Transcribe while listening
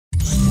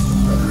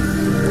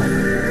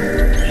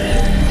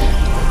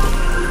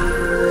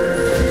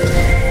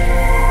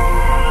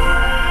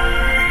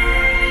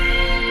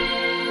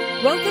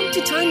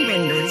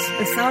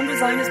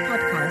Designers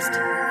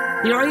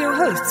Podcast. Here are your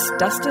hosts,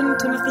 Dustin,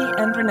 Timothy,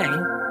 and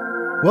Renee.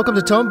 Welcome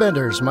to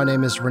Tonebenders. My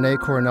name is Renee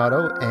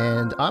Coronado,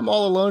 and I'm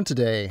all alone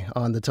today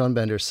on the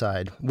Tonebenders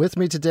side. With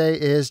me today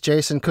is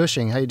Jason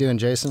Cushing. How you doing,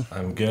 Jason?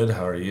 I'm good.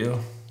 How are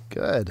you?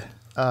 Good.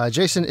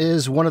 Jason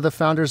is one of the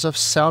founders of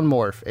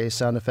Soundmorph, a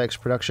sound effects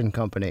production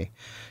company.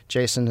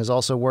 Jason has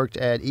also worked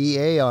at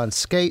EA on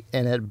Skate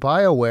and at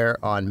BioWare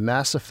on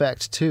Mass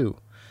Effect 2.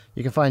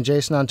 You can find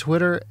Jason on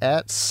Twitter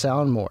at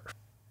Soundmorph.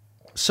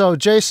 So,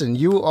 Jason,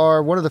 you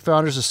are one of the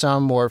founders of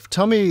Soundmorph.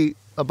 Tell me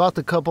about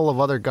the couple of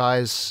other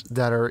guys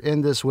that are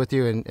in this with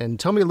you, and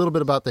tell me a little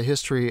bit about the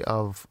history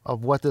of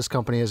what this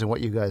company is and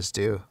what you guys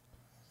do.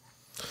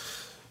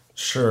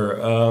 Sure.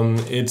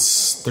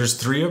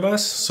 There's three of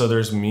us. So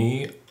there's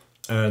me,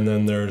 and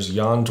then there's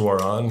Jan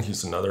Dworan.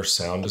 He's another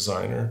sound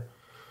designer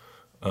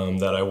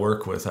that I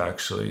work with,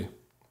 actually.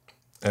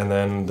 And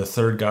then the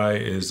third guy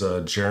is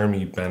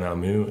Jeremy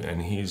Benamu,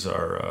 and he's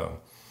our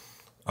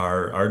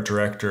art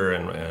director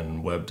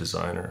and web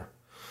designer.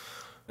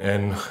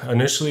 And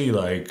initially,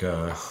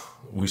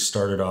 we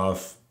started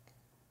off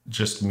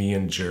just me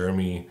and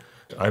Jeremy.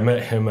 I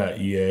met him at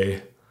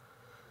EA,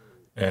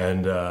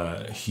 and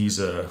he's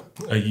a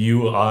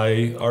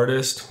UI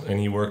artist, and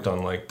he worked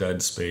on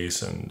Dead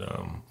Space, and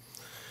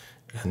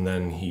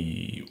then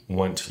he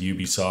went to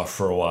Ubisoft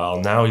for a while.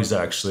 Now he's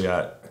actually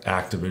at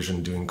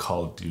Activision doing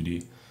Call of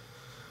Duty.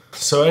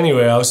 So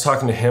anyway, I was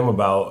talking to him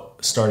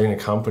about starting a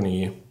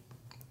company,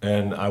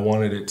 and I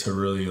wanted it to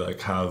really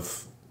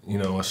have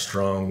a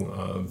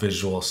strong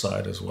visual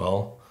side as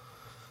well.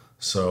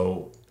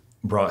 So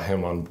brought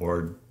him on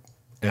board,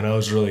 and I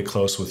was really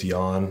close with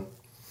Jan.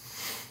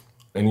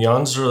 And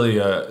Jan's really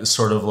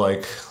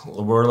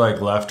we're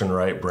left and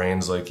right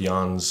brains.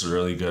 Jan's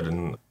really good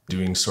in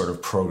doing sort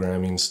of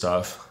programming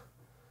stuff,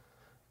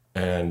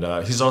 and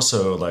he's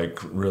also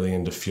really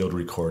into field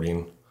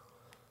recording,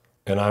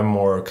 and I'm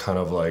more kind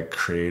of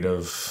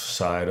creative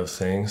side of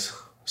things.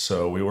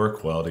 So we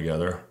work well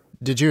together.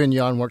 Did you and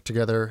Jan work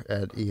together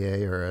at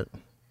EA or at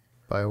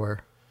BioWare?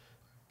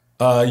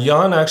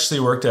 Jan actually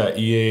worked at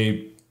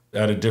EA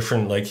at a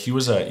different, he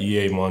was at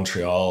EA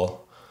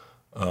Montreal,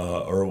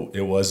 or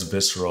it was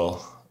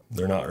Visceral.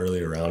 They're not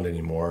really around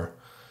anymore.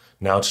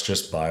 Now it's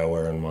just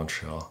BioWare in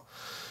Montreal.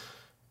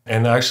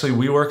 And actually,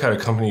 we work at a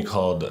company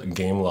called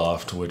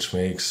Gameloft, which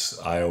makes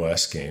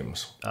iOS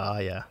games.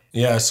 Yeah.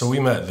 Yeah, so we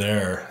met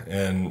there,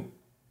 and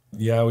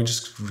yeah, we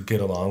just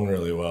get along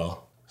really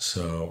well.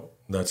 So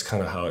that's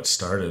kind of how it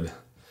started.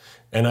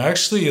 And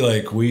actually,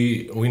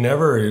 we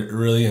never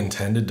really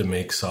intended to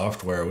make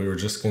software. We were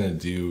just going to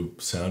do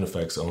sound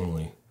effects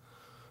only.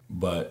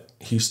 But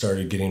he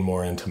started getting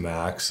more into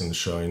Macs and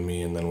showing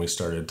me, and then we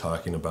started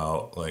talking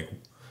about,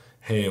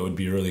 hey, it would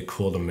be really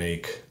cool to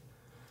make,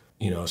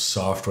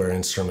 software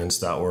instruments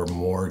that were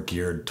more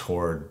geared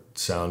toward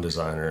sound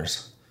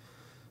designers.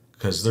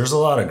 Because there's a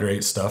lot of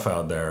great stuff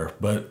out there,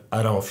 but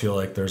I don't feel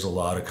like there's a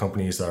lot of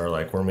companies that are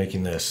we're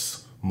making this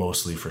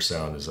mostly for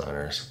sound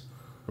designers.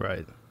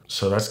 Right.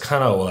 So that's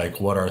kind of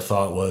what our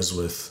thought was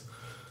with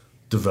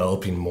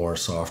developing more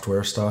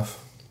software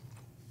stuff.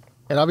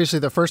 And obviously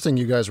the first thing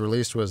you guys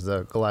released was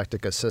the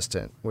Galactic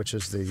Assistant, which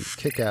is the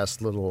kick-ass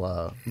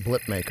little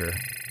blip maker.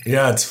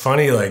 Yeah, it's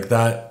funny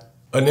that.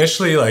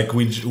 Initially,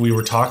 we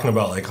were talking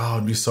about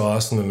it'd be so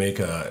awesome to make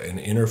an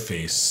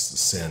interface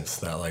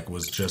synth that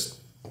was just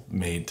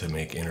made to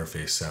make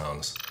interface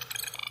sounds.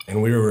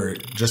 And we were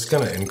just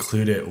going to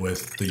include it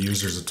with the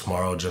Users of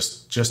Tomorrow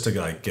just to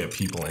get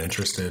people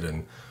interested,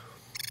 and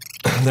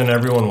then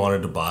everyone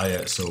wanted to buy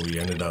it, so we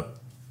ended up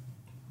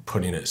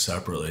putting it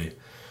separately.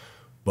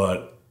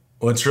 But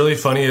what's really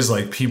funny is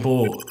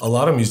a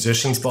lot of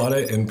musicians bought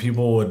it, and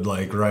people would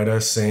write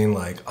us saying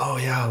oh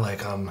yeah,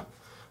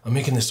 I'm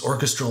making this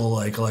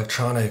orchestral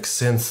electronic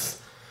synth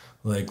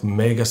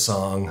mega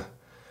song,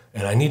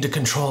 and I need to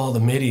control all the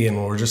MIDI,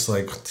 and we're just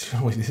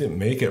dude, we didn't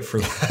make it for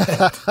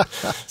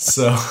that.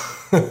 So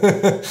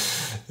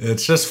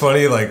it's just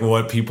funny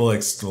what people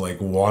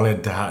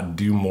wanted to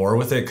do more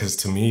with it, because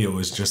to me it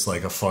was just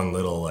a fun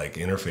little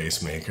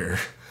interface maker.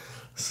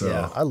 So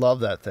yeah, I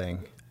love that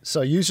thing. So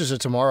Users of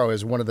Tomorrow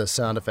is one of the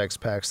sound effects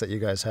packs that you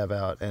guys have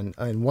out,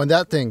 and when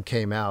that thing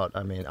came out,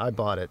 I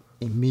bought it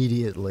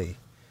immediately.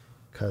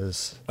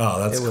 Because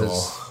that's it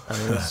was,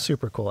 cool. It's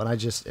super cool. And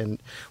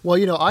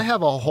I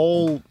have a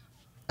whole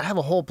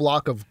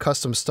block of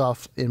custom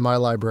stuff in my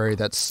library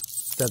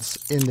that's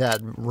in that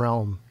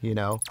realm,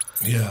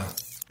 Yeah.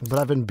 But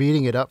I've been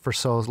beating it up for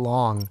so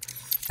long.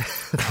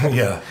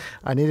 Yeah.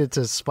 I needed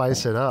to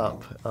spice it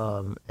up.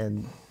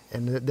 And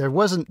there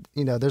wasn't,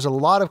 there's a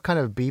lot of kind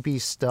of beepy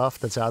stuff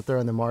that's out there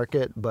in the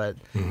market, but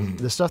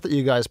the stuff that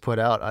you guys put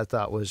out, I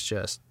thought was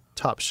just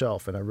top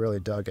shelf, and I really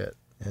dug it.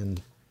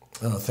 And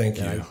thank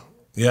you.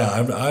 Yeah,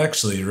 I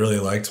actually really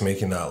liked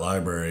making that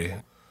library.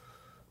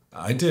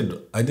 I did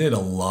a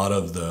lot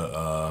of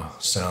the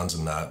sounds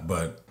in that,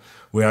 but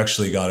we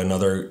actually got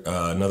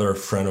another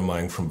friend of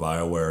mine from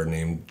BioWare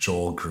named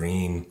Joel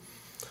Green,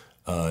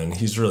 and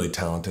he's a really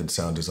talented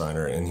sound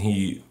designer, and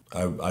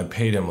I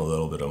paid him a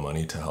little bit of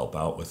money to help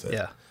out with it.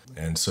 Yeah.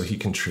 And so he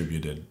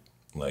contributed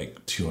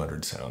like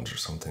 200 sounds or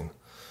something.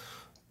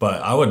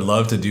 But I would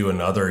love to do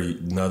another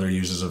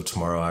Users of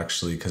Tomorrow,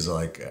 actually, because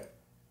I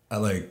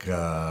don't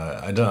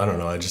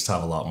know. I just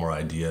have a lot more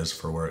ideas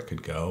for where it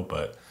could go,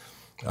 but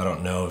I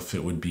don't know if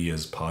it would be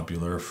as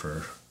popular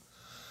for,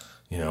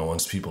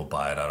 once people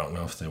buy it. I don't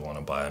know if they want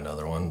to buy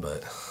another one,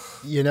 but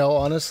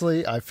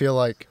Honestly, I feel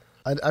like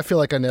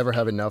I never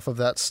have enough of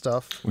that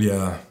stuff.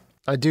 Yeah.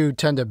 I do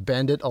tend to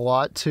bend it a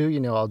lot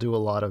too. I'll do a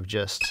lot of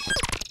just,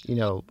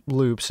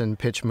 loops and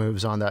pitch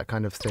moves on that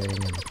kind of thing,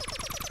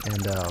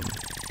 and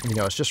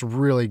it's just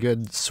really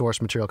good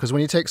source material. Because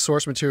when you take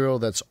source material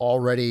that's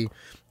already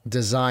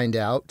designed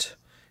out,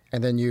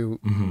 and then you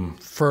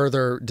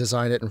further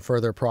design it and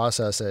further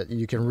process it,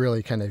 you can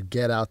really kind of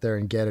get out there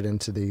and get it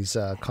into these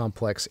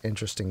complex,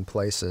 interesting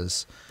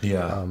places.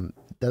 Yeah.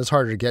 That is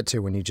harder to get to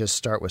when you just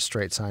start with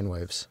straight sine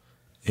waves.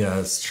 Yeah,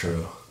 that's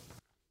true.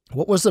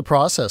 What was the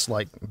process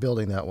like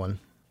building that one?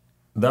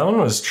 That one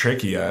was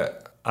tricky.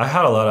 I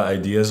had a lot of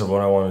ideas of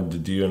what I wanted to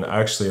do, and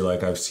actually,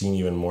 I've seen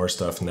even more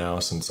stuff now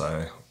since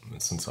I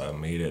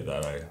made it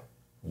that I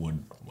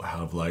would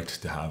have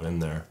liked to have in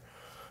there.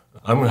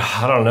 I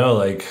don't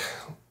know,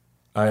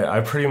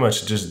 I pretty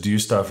much just do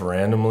stuff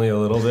randomly a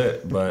little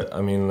bit, but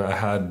I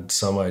had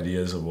some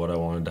ideas of what I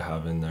wanted to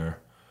have in there.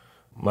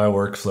 My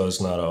workflow's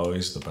not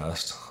always the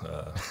best.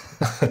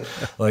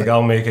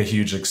 I'll make a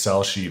huge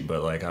Excel sheet,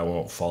 but I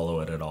won't follow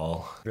it at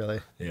all. Really?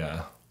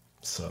 Yeah.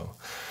 So,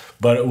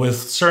 but with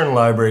certain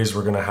libraries,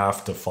 we're going to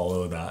have to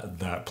follow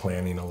that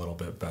planning a little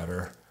bit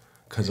better,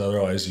 because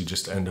otherwise you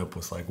just end up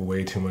with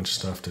way too much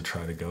stuff to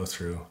try to go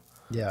through.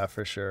 Yeah,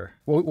 for sure.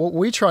 What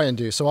we try and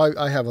do, so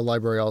I have a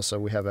library also,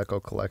 we have Echo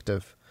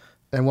Collective,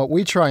 and what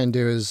we try and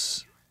do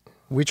is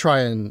we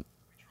try and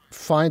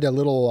find a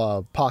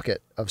little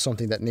pocket of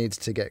something that needs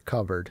to get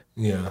covered.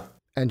 Yeah.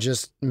 And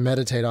just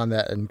meditate on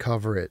that and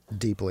cover it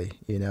deeply,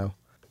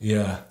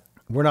 Yeah.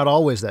 We're not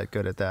always that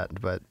good at that,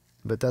 but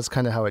that's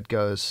kind of how it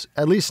goes,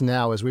 at least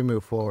now as we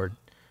move forward,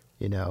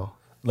 You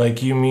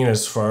mean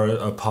as far as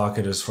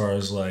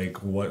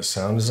what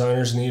sound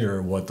designers need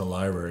or what the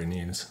library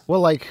needs?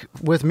 Well,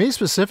 with me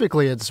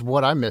specifically, it's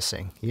what I'm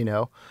missing,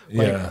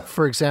 Yeah.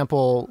 For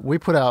example, we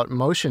put out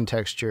motion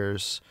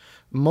textures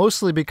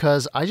mostly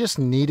because I just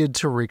needed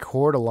to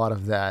record a lot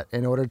of that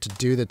in order to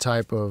do the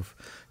type of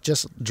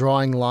just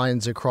drawing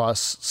lines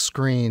across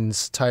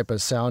screens type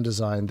of sound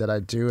design that I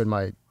do in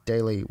my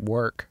daily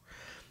work.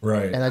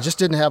 Right. And I just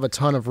didn't have a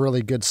ton of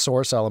really good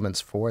source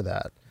elements for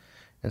that.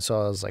 And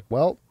so I was like,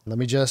 well, let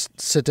me just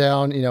sit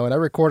down, and I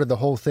recorded the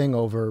whole thing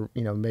over,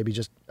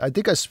 I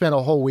think I spent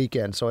a whole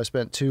weekend. So I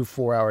spent 2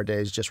 4-hour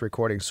days just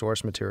recording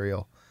source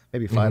material,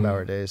 maybe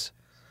 5-hour days.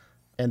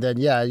 And then,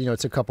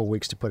 it's a couple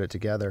weeks to put it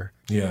together.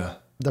 Yeah.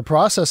 The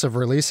process of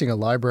releasing a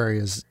library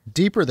is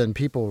deeper than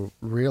people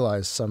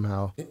realize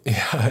somehow.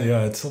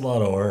 Yeah, it's a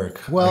lot of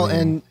work. Well,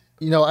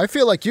 I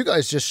feel like you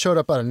guys just showed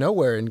up out of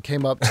nowhere and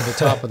came up to the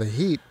top of the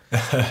heap.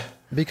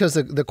 Because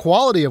the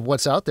quality of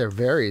what's out there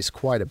varies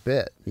quite a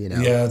bit,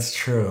 Yeah, it's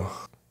true.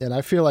 And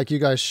I feel like you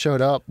guys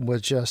showed up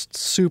with just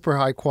super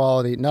high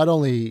quality, not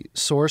only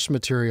source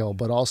material,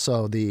 but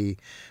also the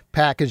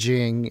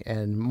packaging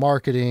and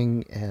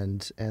marketing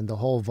and the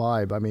whole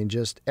vibe.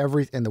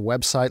 And the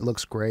website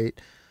looks great.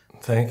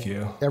 Thank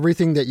you.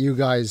 Everything that you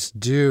guys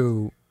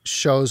do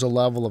shows a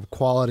level of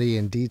quality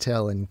and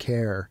detail and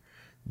care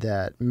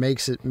that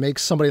makes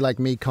somebody like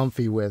me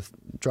comfy with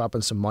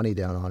dropping some money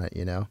down on it,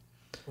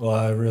 Well,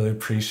 I really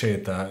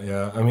appreciate that.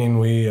 Yeah.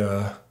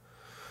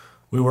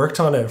 We worked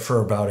on it for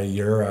about a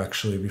year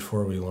actually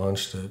before we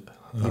launched it.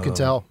 You could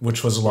tell.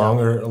 Which was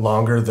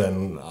longer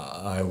than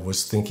I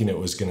was thinking it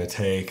was going to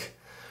take.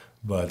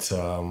 But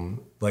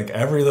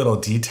every little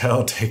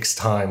detail takes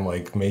time,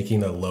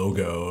 making a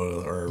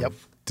logo or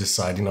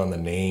deciding on the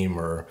name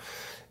or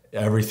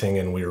everything.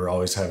 And we were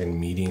always having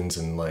meetings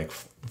and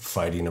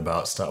fighting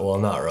about stuff. Well,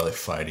 not really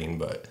fighting,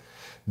 but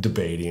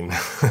debating.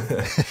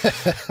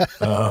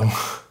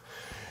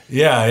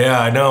 Yeah,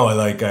 I know.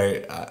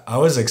 I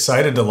was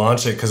excited to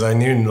launch it because I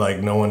knew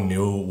no one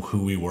knew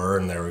who we were,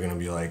 and they were going to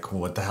be like,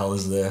 "What the hell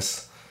is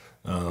this?"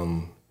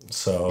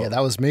 So yeah,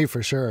 that was me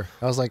for sure.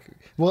 I was like,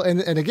 well,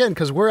 and again,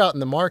 because we're out in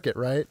the market,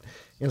 right?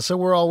 And so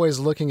we're always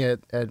looking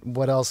at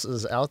what else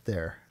is out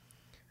there,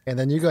 and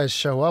then you guys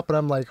show up, and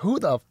I'm like, who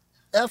the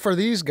F are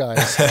these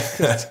guys?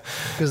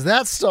 Because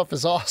that stuff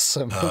is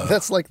awesome.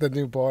 That's the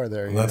new bar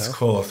there. That's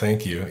cool.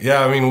 Thank you.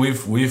 Yeah,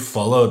 we've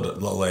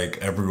followed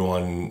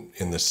everyone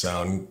in the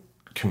sound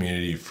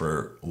community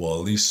for at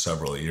least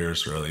several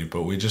years, really,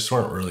 but we just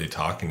weren't really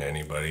talking to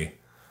anybody.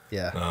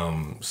 Yeah.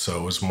 So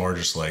it was more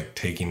just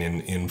taking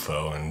in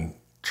info and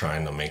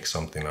trying to make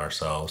something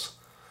ourselves.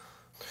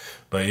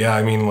 But yeah,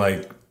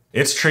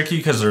 it's tricky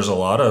because there's a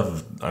lot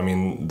of,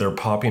 they're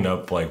popping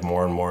up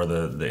more and more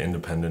the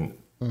independent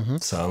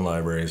sound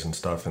libraries and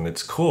stuff, and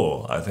it's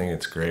cool. I think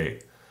it's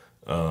great.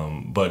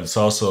 But it's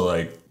also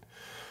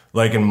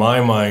in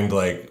my mind,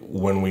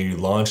 when we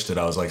launched it,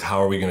 I was like,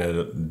 how are we going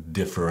to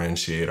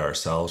differentiate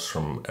ourselves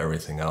from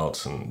everything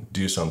else and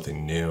do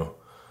something new?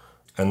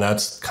 And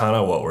that's kind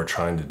of what we're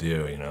trying to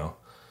do,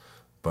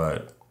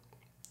 But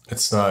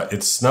it's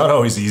not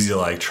always easy to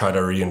like try to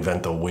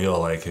reinvent the wheel.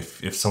 Like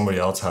if somebody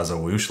else has a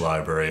whoosh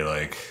library,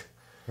 like,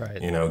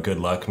 Right. you know, good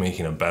luck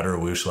making a better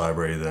whoosh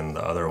library than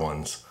the other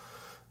ones.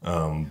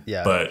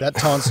 Yeah, but that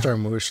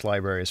Tonstorm Whoosh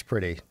library is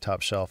pretty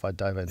top shelf. I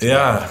dive into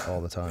yeah, that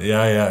all the time.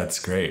 yeah, it's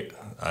great.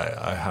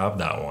 I have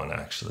that one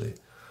actually.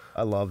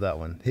 I love that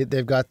one.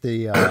 They've got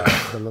the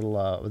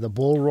little the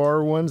bull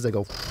roar ones. They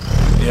go.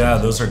 Yeah,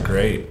 those are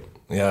great.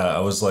 Yeah, I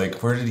was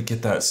like, where did he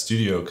get that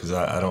studio? Because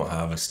I don't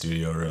have a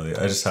studio really.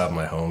 I just have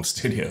my home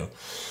studio.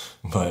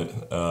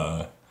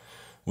 But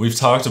we've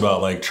talked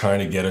about like trying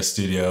to get a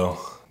studio,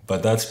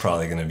 but that's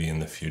probably going to be in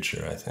the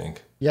future, I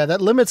think. Yeah,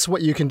 that limits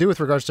what you can do with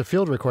regards to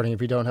field recording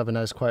if you don't have a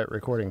nice, quiet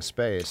recording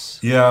space.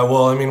 Yeah,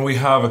 well, I mean, we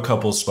have a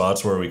couple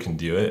spots where we can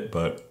do it,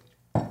 but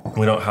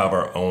we don't have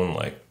our own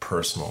like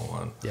personal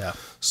one. Yeah.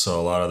 So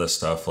a lot of the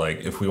stuff,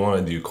 like if we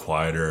want to do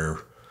quieter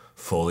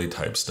Foley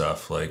type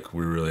stuff, like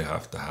we really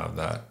have to have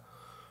that.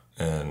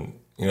 And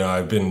you know,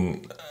 I've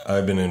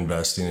been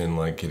investing in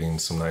like getting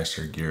some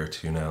nicer gear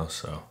too now,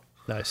 so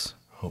Nice.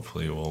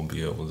 hopefully we'll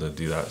be able to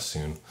do that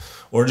soon,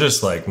 or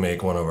just like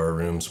make one of our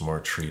rooms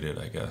more treated,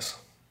 I guess.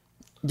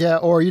 Yeah,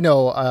 or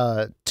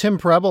Tim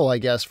Preble, I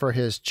guess, for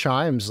his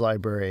Chimes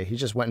library, he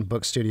just went and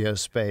booked studio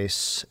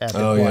space at the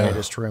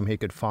quietest room he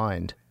could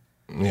find.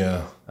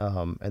 Yeah.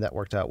 And that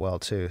worked out well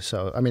too.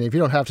 So, I mean, if you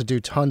don't have to do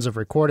tons of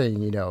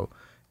recording,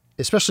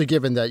 especially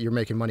given that you're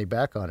making money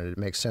back on it, it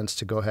makes sense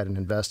to go ahead and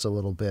invest a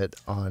little bit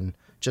on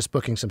just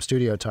booking some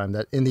studio time.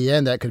 That in the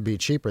end, that could be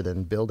cheaper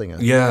than building a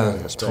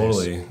space.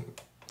 Totally.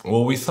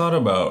 Well, we thought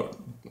about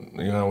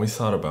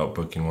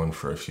booking one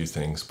for a few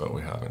things, but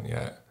we haven't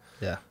yet.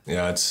 Yeah.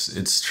 Yeah,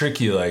 it's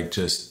tricky, like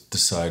just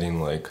deciding,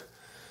 like,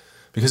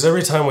 because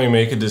every time we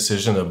make a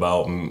decision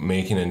about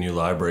making a new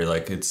library,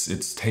 like it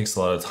takes a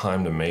lot of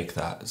time to make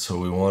that. So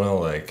we want to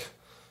like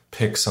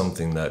pick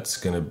something that's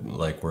gonna,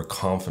 like, we're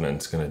confident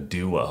it's gonna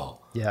do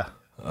well. Yeah.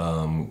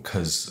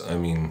 Because I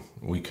mean,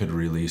 we could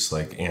release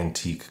like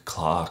antique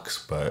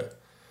clocks, but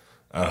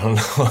I don't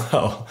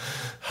know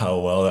how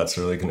well that's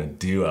really gonna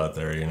do out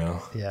there,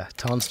 Yeah,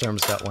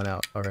 Tonstorm's got one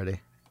out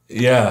already.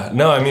 Yeah,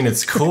 no, I mean,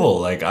 it's cool.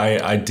 Like,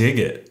 I dig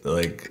it.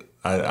 Like,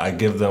 I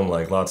give them,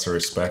 like, lots of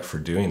respect for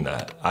doing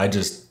that. I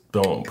just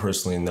don't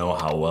personally know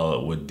how well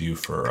it would do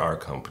for our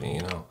company,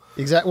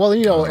 Exactly.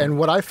 Well, and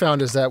what I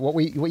found is that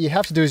what you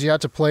have to do is you have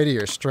to play to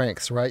your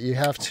strengths, right? You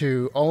have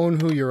to own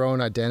who your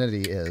own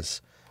identity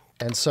is.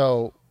 And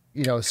so,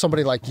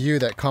 somebody like you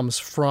that comes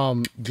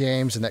from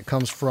games and that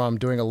comes from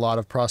doing a lot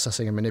of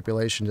processing and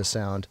manipulation to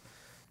sound,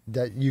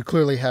 that you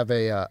clearly have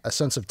a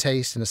sense of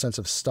taste and a sense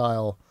of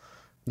style.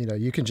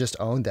 You can just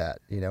own that,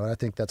 and I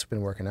think that's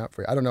been working out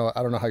for you. I don't know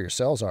how your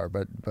sales are,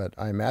 but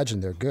I imagine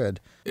they're good.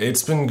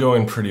 It's been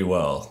going pretty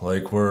well.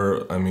 Like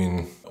we're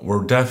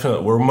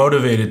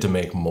motivated to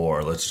make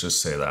more. Let's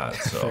just say that.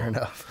 So. Fair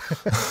enough.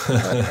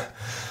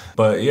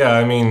 But yeah,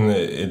 I mean,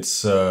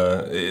 it's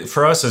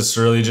for us, it's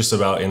really just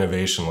about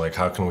innovation. Like,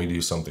 how can we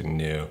do something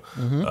new?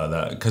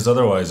 Because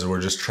otherwise,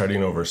 we're just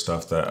treading over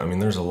stuff that, I mean,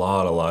 there's a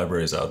lot of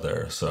libraries out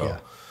there, so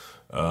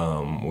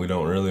we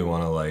don't really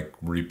want to like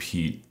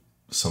repeat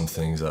some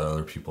things that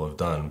other people have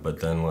done.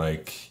 But then,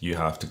 like, you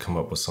have to come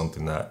up with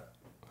something that,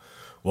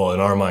 well, in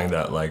our mind,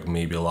 that like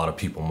maybe a lot of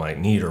people might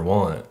need or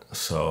want.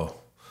 So,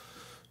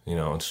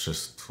 it's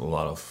just a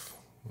lot of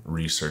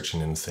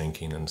researching and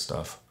thinking and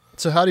stuff.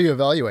 So how do you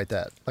evaluate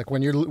that? Like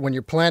when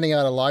you're planning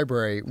out a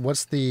library,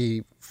 what's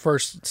the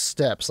first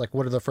steps? Like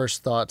what are the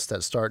first thoughts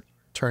that start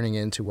turning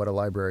into what a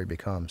library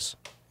becomes?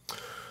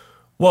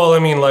 Well, I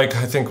mean, like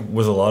I think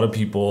with a lot of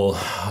people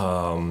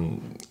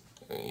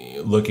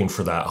looking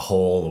for that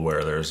hole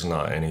where there's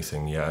not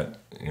anything yet.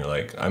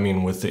 Like, I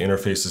mean, with the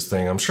interfaces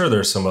thing, I'm sure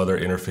there's some other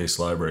interface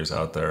libraries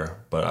out there,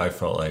 but I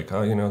felt like,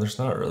 there's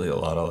not really a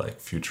lot of like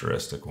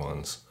futuristic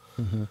ones.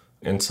 Mm-hmm.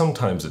 And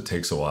sometimes it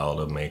takes a while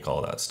to make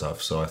all that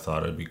stuff. So I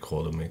thought it'd be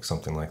cool to make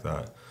something like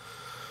that.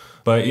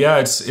 But yeah,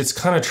 it's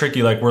kind of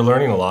tricky. Like we're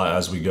learning a lot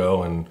as we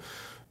go. And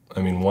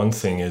I mean, one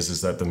thing is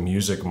that the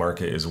music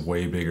market is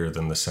way bigger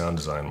than the sound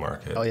design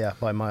market. Oh yeah,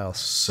 by miles.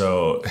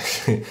 So,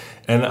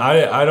 and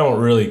I don't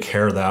really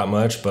care that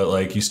much, but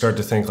like you start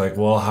to think like,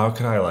 well, how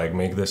can I like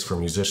make this for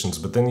musicians?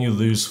 But then you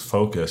lose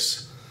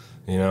focus,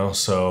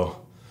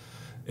 so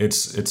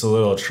it's a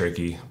little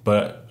tricky.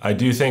 But I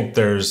do think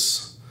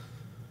there's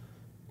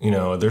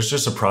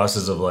just a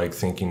process of like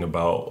thinking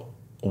about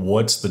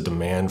what's the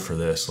demand for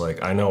this.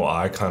 Like, I know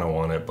I kind of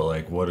want it, but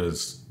like,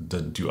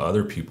 do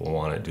other people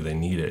want it? Do they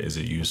need it? Is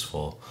it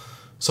useful?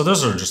 So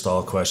those are just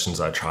all questions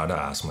I try to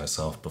ask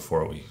myself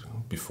before we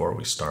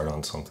start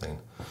on something.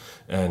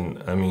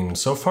 And I mean,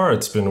 so far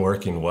it's been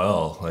working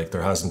well. Like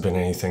there hasn't been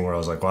anything where I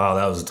was like, wow,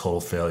 that was a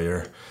total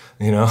failure,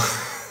 but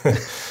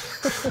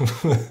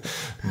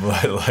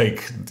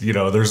like,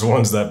 there's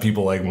ones that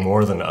people like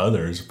more than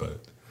others,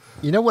 but.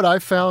 What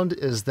I've found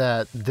is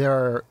that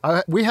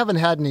we haven't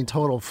had any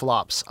total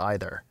flops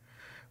either,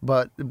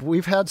 but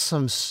we've had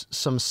some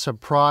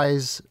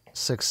surprise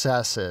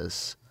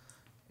successes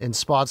in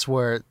spots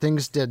where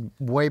things did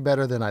way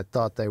better than I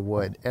thought they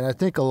would. And I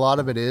think a lot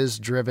of it is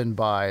driven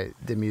by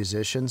the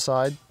musician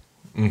side.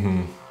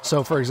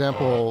 So, for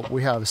example,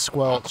 we have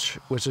Squelch,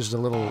 which is the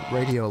little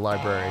radio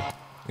library.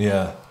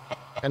 Yeah.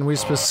 And we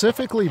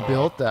specifically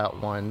built that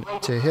one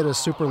to hit a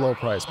super low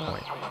price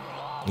point.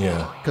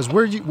 Yeah. Because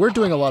we're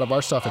doing a lot of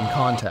our stuff in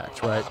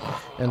Kontakt, right?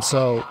 And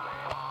so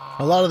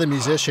a lot of the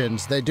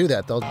musicians, they do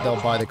that. They'll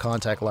buy the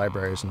Kontakt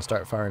libraries and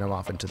start firing them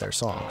off into their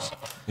songs.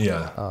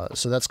 Yeah.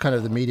 So that's kind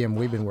of the medium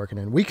we've been working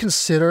in. We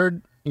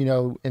considered,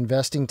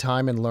 investing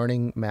time in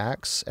learning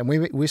Macs, and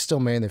we still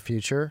may in the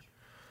future.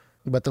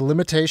 But the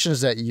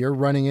limitations that you're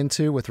running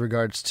into with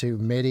regards to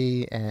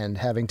MIDI and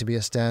having to be a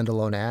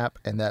standalone app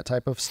and that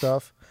type of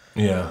stuff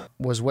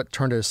was what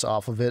turned us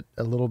off of it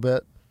a little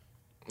bit.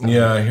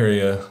 Yeah, I hear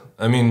you.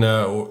 I mean,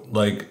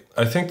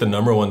 I think the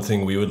number one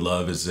thing we would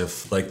love is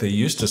if, they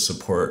used to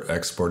support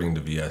exporting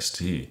to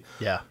VST.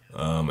 Yeah.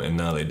 And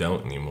now they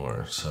don't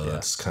anymore. So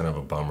that's kind of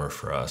a bummer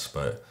for us.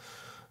 But,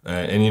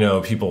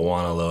 and people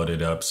want to load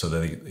it up so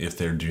that if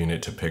they're doing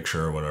it to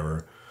picture or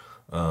whatever.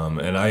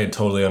 And I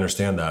totally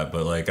understand that.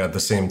 But, at the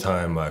same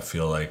time, I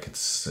feel like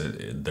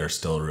they're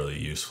still really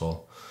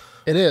useful.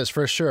 It is,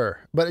 for sure.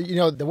 But,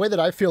 the way that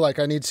I feel like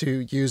I need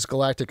to use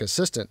Galactic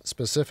Assistant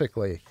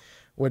specifically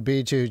would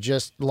be to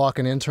just lock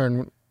an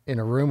intern in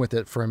a room with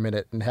it for a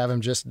minute and have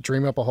him just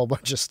dream up a whole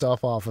bunch of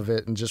stuff off of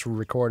it and just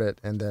record it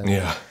and then,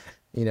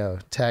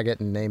 tag it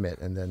and name it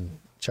and then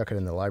chuck it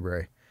in the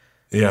library.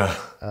 Yeah.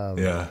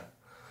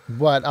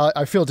 But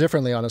I feel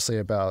differently, honestly,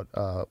 about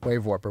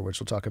Wave Warper, which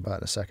we'll talk about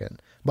in a second.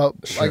 But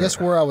Sure. I guess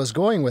where I was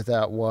going with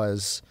that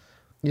was,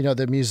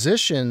 the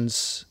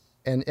musicians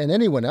and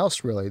anyone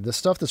else, really, the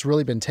stuff that's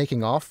really been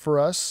taking off for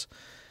us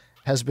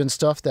has been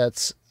stuff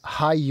that's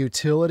high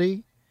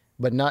utility,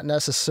 but not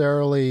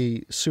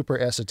necessarily super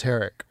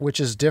esoteric, which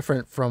is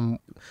different from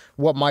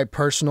what my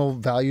personal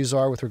values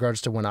are with regards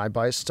to when I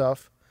buy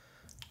stuff.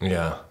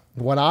 Yeah.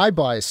 When I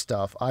buy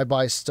stuff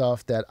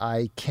that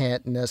I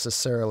can't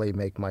necessarily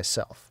make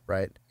myself,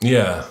 right?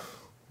 Yeah.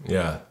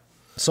 Yeah.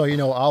 So,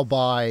 I'll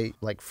buy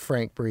like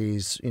Frank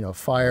Bree's,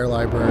 Fire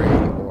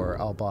Library, or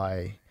I'll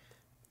buy,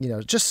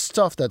 just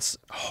stuff that's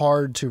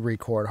hard to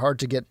record, hard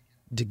to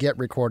get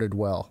recorded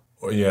well.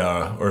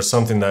 Yeah, or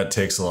something that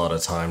takes a lot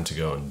of time to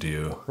go and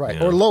do.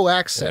 Right, or low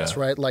access,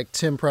 right? Like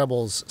Tim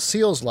Preble's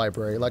Seals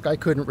library. Like I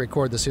couldn't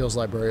record the Seals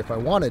library if I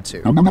wanted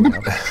to.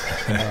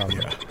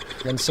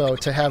 And so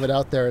to have it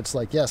out there, it's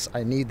like, yes,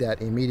 I need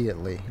that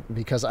immediately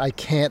because I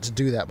can't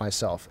do that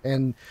myself.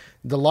 And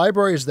the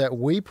libraries that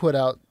we put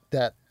out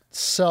that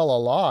sell a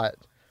lot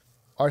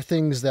are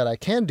things that I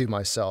can do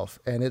myself.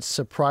 And it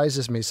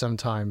surprises me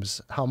sometimes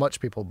how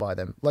much people buy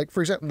them. Like, for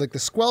example, like the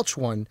Squelch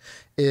one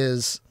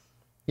is...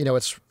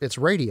 it's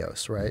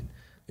radios, right?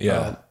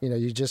 Yeah.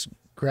 You just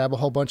grab a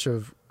whole bunch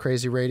of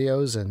crazy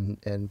radios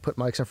and put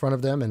mics in front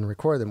of them and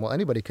record them. Well,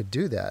 anybody could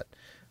do that.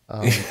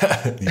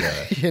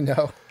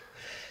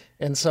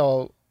 And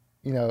so,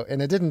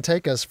 and it didn't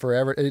take us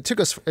forever. It took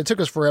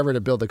us forever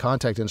to build the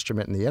Kontakt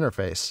instrument and the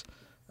interface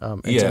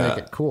and to make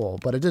it cool.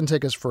 But it didn't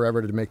take us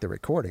forever to make the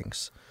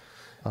recordings.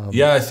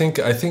 I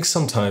think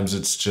sometimes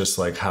it's just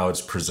like how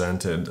it's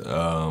presented,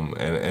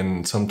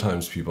 and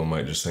sometimes people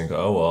might just think,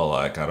 oh well,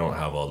 I don't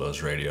have all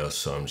those radios,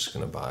 so I'm just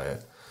gonna buy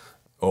it,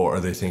 or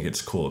they think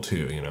it's cool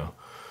too,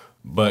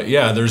 But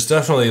yeah, there's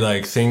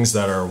definitely things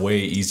that are way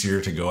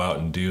easier to go out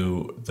and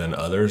do than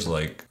others.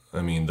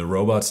 The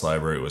Robots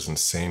library was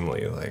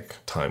insanely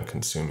time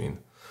consuming,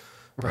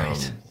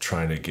 right?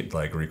 Trying to get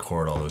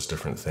record all those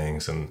different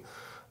things and.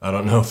 I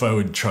don't know if I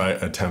would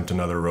attempt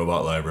another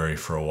robot library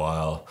for a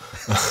while.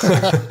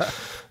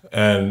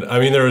 And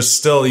there was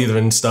still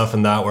even stuff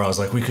in that where I was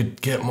like, we could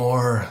get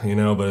more,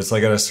 but it's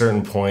at a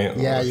certain point.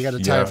 Yeah, you got to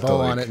tie a bow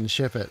on it and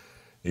ship it.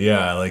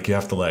 Yeah, you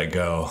have to let it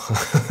go.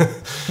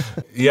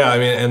 Yeah,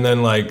 and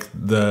then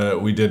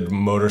we did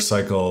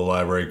motorcycle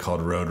library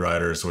called Road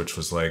Riders, which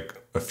was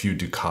a few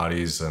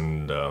Ducatis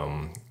and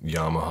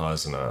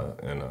Yamahas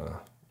and a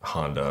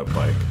Honda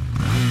bike.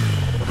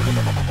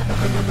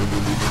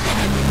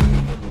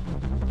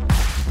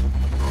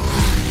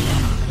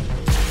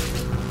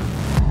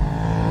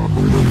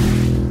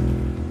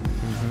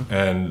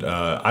 And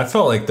I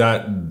felt like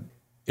that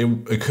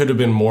it could have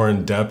been more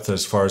in depth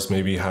as far as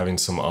maybe having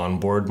some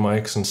onboard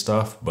mics and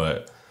stuff,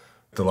 but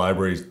the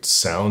library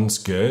sounds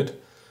good.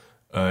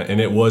 And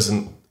it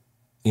wasn't,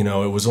 it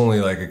was only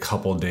a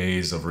couple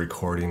days of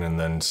recording and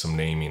then some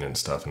naming and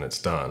stuff and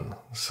it's done.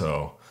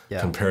 So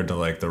compared to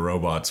the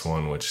Robots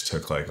one, which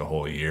took a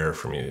whole year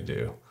for me to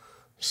do.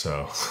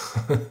 So,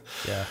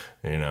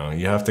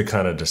 you have to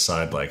kind of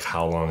decide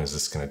how long is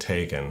this going to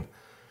take and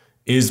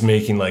is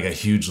making a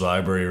huge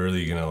library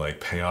really gonna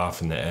pay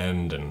off in the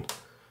end? And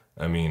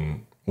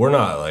we're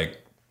not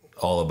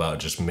all about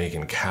just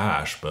making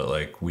cash,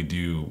 but we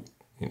do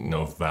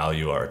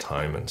value our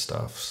time and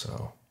stuff.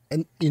 So,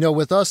 and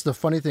with us, the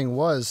funny thing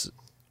was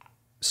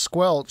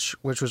Squelch,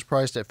 which was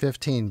priced at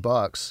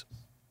 $15,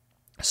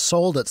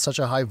 sold at such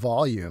a high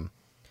volume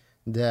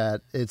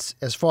that it's,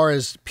 as far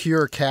as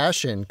pure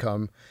cash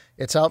income,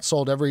 it's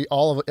outsold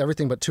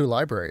everything but two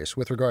libraries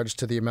with regards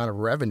to the amount of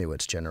revenue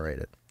it's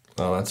generated.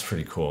 Oh, that's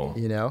pretty cool.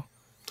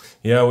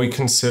 Yeah, we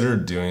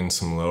considered doing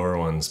some lower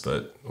ones,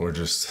 but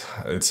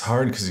it's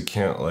hard because you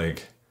can't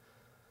like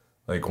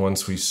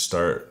once we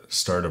start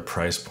a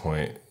price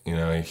point, you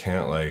know, you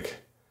can't like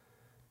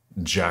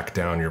jack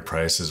down your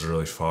prices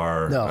really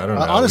far. No, I don't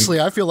know.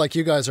 Honestly, I feel like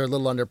you guys are a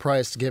little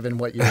underpriced given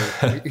what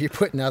you're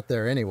putting out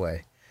there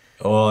anyway.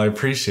 Well, I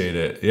appreciate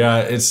it. Yeah,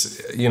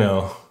 it's, you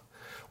know,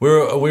 we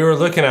were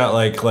looking at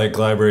like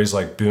libraries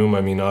like Boom.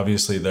 I mean,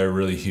 obviously they're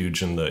really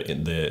huge in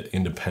the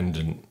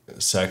independent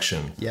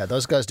section. Yeah,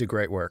 those guys do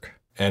great work.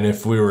 And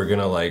if we were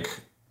gonna like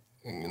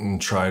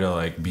try to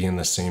like be in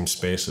the same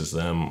space as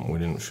them, we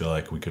didn't feel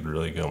like we could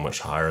really go much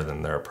higher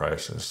than their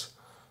prices.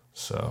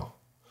 So,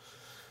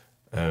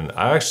 and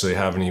I actually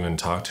haven't even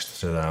talked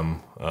to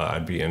them.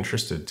 I'd be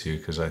interested to,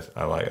 because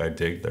I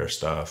dig their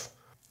stuff.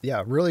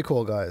 Yeah, really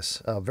cool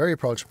guys. Very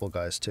approachable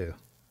guys too.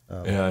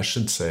 Yeah, I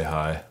should say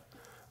hi.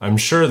 I'm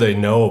sure they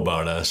know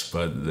about us,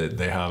 but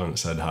they haven't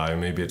said hi.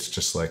 Maybe it's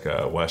just like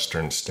a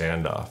Western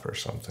standoff or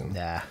something.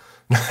 Nah.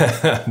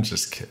 I'm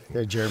just kidding.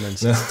 They're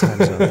Germans. It's a time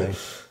zone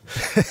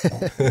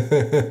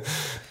thing.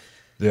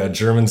 Yeah,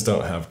 Germans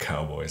don't have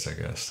cowboys, I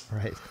guess.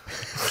 Right.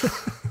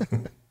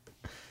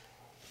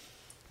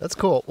 That's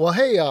cool. Well,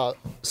 hey,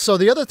 so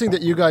the other thing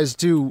that you guys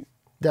do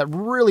that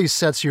really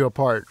sets you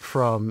apart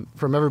from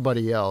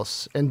everybody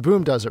else, and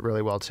Boom does it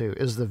really well too,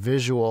 is the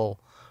visual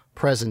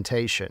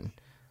presentation.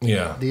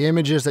 Yeah. The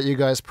images that you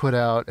guys put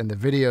out and the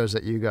videos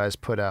that you guys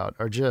put out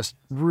are just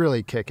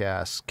really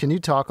kick-ass. Can you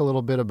talk a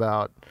little bit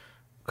about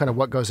kind of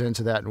what goes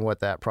into that and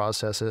what that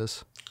process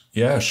is?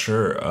 Yeah,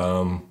 sure.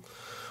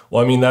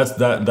 Well, I mean,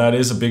 that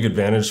is a big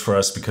advantage for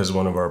us because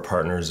one of our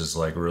partners is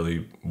like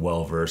really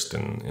well versed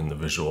in the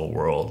visual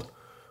world.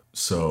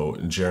 So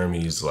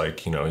Jeremy's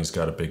like, you know, he's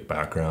got a big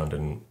background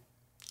in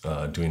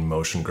doing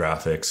motion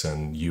graphics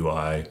and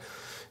UI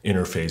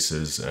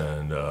interfaces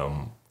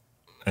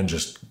and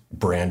just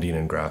branding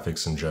and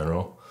graphics in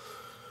general.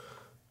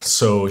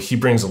 So he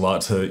brings a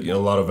lot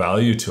of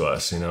value to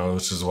us, you know,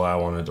 which is why I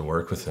wanted to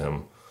work with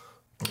him.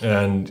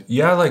 And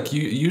yeah, like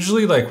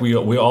usually like we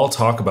all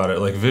talk about it,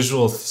 like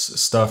visual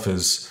stuff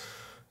is,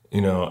 you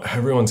know,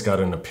 everyone's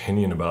got an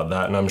opinion about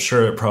that. And I'm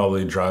sure it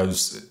probably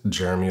drives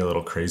Jeremy a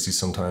little crazy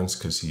sometimes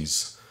because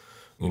he's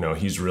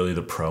really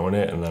the pro in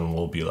it. And then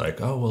we'll be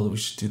like, oh, well, we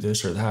should do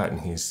this or that.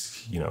 And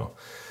he's, you know,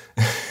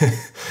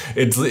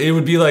 it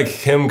would be like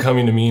him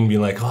coming to me and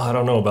being like, oh, I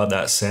don't know about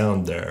that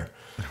sound there,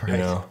 right. You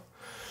know?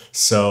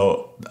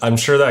 So I'm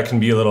sure that can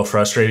be a little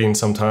frustrating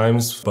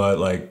sometimes, but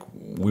like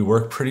we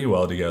work pretty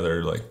well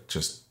together, like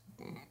just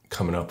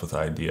coming up with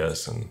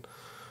ideas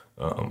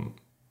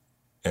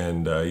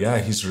yeah,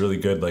 he's really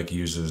good. Like he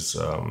uses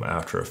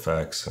After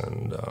Effects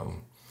and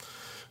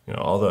you know,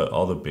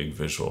 all the big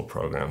visual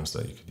programs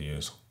that you could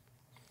use.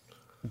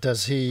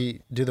 Does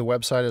he do the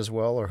website as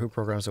well, or who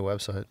programs the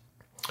website?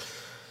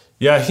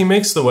 Yeah, he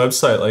makes the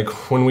website.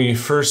 Like when we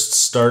first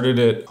started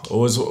it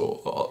was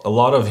a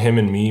lot of him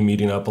and me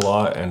meeting up a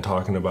lot and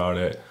talking about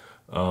it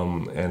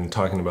and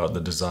talking about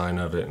the design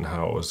of it and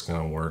how it was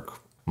going to work.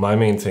 My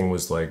main thing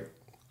was like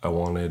I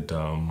wanted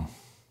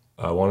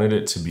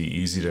it to be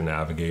easy to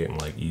navigate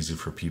and like easy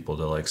for people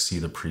to like see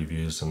the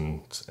previews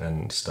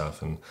and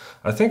stuff. And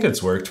I think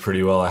it's worked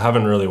pretty well. I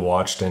haven't really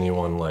watched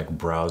anyone like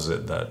browse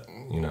it that,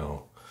 you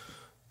know,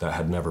 that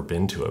had never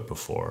been to it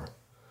before.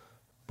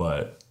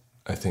 But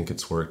I think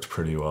it's worked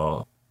pretty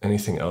well.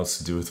 Anything else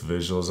to do with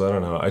visuals? I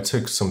don't know. I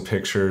took some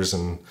pictures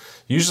and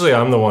usually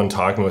I'm the one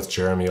talking with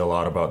Jeremy a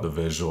lot about the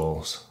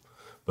visuals,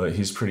 but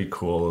he's pretty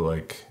cool.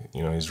 Like,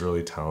 you know, he's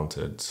really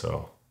talented.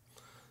 So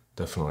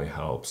definitely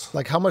helps.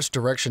 Like how much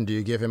direction do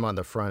you give him on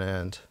the front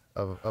end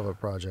of a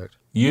project?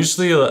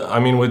 Usually, I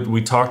mean,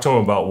 we talk to him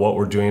about what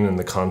we're doing and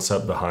the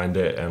concept behind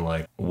it and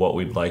like what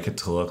we'd like it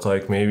to look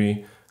like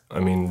maybe. I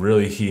mean,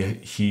 really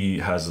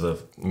he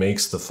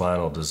makes the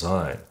final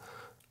design.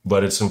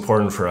 But it's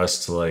important for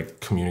us to like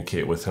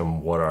communicate with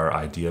him what our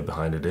idea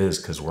behind it is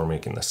because we're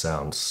making the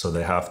sounds, so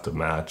they have to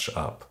match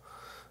up.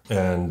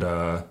 And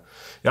yeah,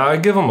 I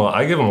give him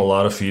a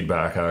lot of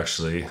feedback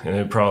actually, and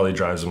it probably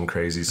drives him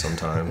crazy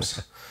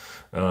sometimes.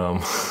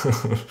 But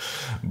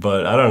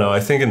I don't know.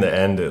 I think in the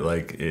end,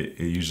 it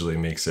usually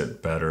makes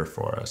it better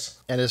for us.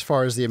 And as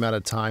far as the amount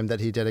of time that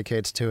he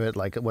dedicates to it,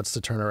 like what's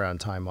the turnaround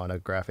time on a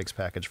graphics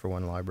package for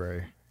one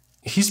library?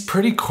 He's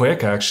pretty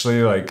quick,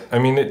 actually. Like, I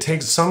mean,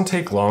 some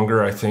take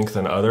longer, I think,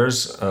 than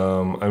others.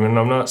 I mean,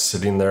 I'm not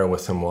sitting there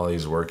with him while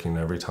he's working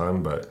every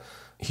time, but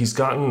he's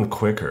gotten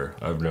quicker,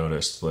 I've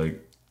noticed.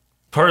 Like,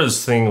 part of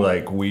this thing,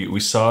 like, we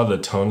saw the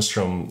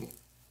Tonestrom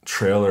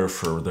trailer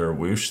for their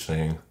Whoosh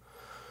thing,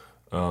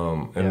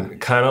 and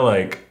kind of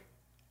like,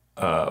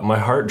 my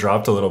heart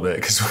dropped a little bit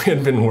because we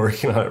had been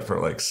working on it for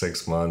like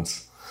 6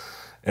 months.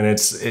 And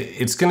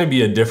it's going to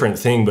be a different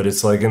thing, but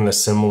it's like in the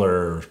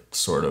similar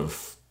sort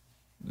of,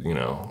 you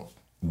know,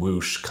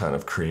 Whoosh kind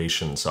of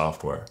creation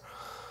software.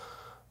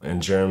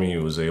 And Jeremy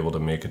was able to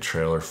make a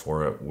trailer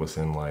for it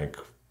within like,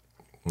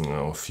 you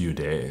know, a few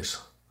days.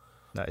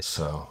 Nice.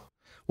 So,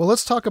 well,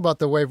 let's talk about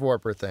the Wave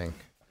Warper thing.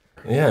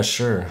 Yeah,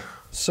 sure.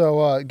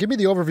 So give me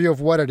the overview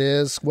of what it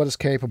is, what it's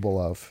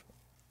capable of.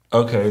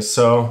 Okay,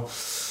 so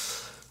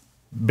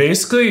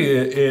Basically,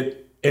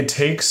 it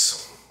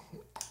takes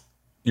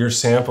your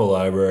sample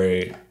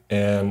library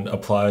and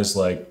applies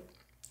like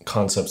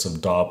concepts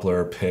of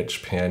Doppler,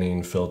 pitch,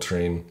 panning,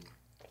 filtering.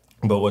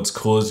 But what's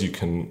cool is you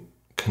can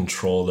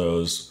control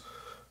those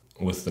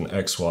with an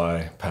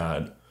XY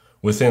pad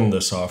within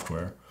the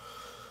software.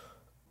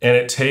 And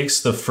it takes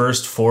the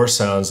first 4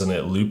 sounds and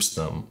it loops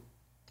them.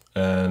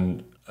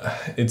 And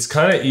it's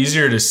kind of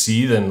easier to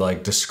see than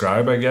like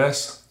describe, I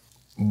guess.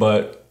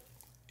 But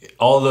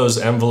all those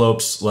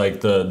envelopes,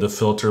 like the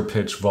filter,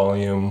 pitch,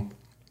 volume,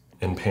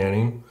 and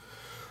panning,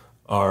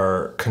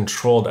 are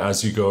controlled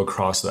as you go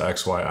across the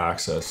XY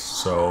axis.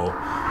 So you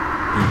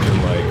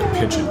can like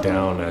pitch it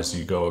down as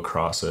you go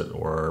across it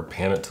or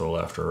pan it to the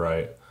left or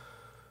right.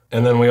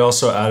 And then we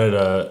also added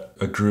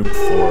a group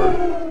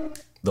for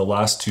the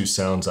last 2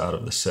 sounds out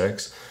of the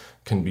 6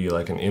 can be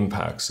like an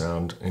impact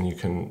sound, and you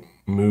can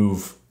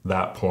move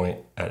that point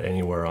at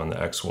anywhere on the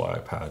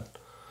XY pad.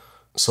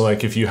 So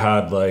like if you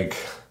had like,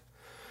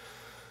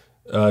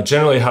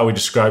 generally how we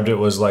described it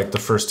was like the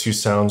first 2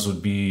 sounds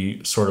would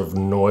be sort of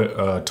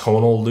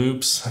tonal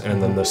loops,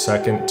 and then the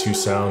second 2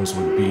 sounds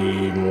would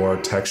be more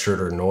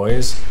textured or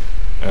noise,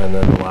 and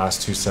then the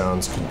last 2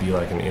 sounds could be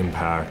like an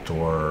impact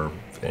or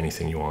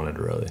anything you wanted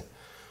really.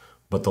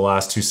 But the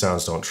last 2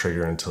 sounds don't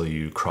trigger until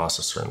you cross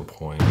a certain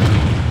point.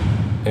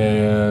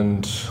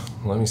 And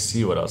let me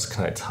see, what else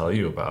can I tell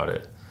you about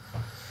it?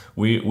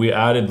 We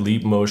added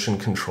leap motion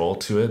control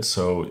to it,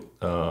 so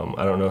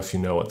I don't know if you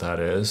know what that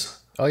is.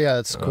 Oh yeah,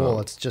 that's cool.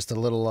 It's just a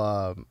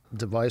little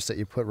device that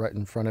you put right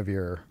in front of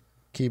your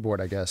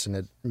keyboard, I guess,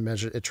 and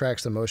it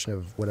tracks the motion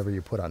of whatever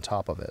you put on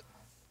top of it.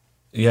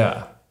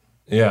 Yeah.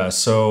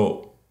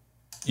 So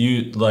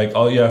you like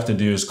all you have to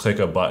do is click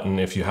a button.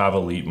 If you have a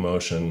leap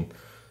motion,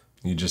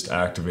 you just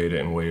activate it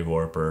in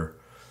WaveWarper,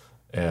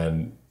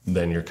 and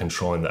then you're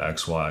controlling the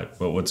XY.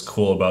 But what's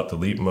cool about the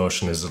leap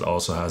motion is it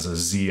also has a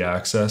Z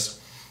axis.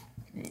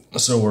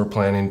 So we're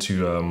planning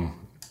to,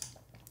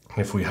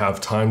 if we have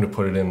time to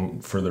put it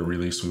in for the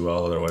release, we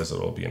will. Otherwise,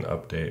 it'll be an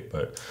update.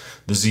 But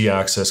the Z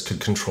axis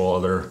could control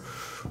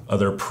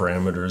other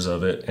parameters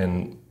of it.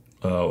 And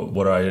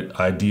what our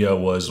idea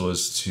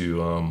was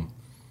to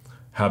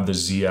have the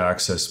Z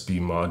axis be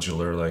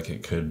modular, like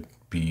it could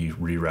be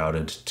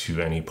rerouted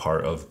to any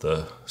part of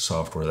the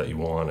software that you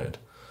wanted.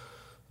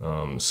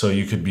 So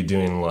you could be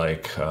doing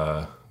like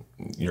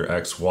your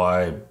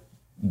XY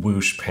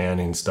whoosh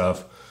panning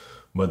stuff,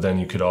 but then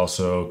you could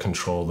also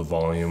control the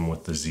volume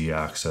with the Z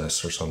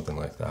axis or something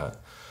like that.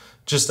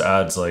 Just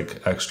adds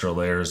like extra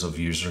layers of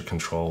user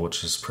control,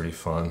 which is pretty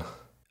fun.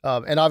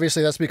 And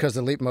obviously that's because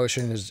the leap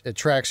motion it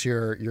tracks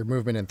your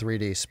movement in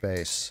 3D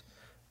space.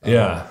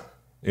 Yeah,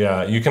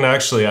 you can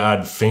actually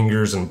add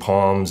fingers and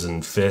palms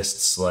and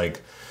fists.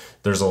 Like,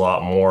 there's a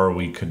lot more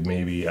we could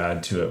maybe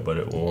add to it, but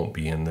it won't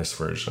be in this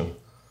version.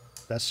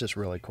 That's just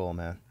really cool,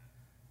 man.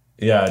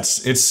 Yeah,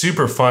 it's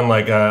super fun.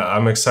 Like,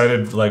 I'm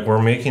excited. Like,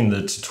 we're making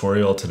the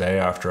tutorial today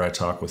after I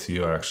talk with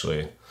you,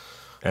 actually.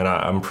 And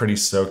I'm pretty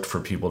stoked for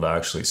people to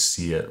actually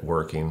see it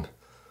working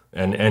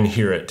and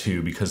hear it,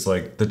 too. Because,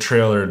 like, the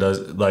trailer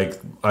does, like,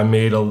 I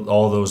made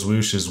all those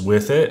whooshes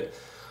with it,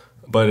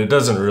 but it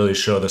doesn't really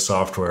show the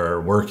software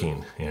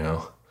working, you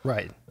know?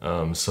 Right.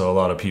 So a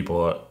lot of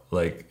people,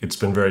 like, it's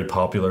been very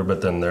popular,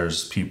 but then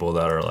there's people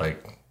that are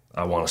like,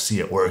 I want to see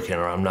it working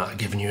or I'm not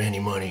giving you any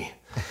money.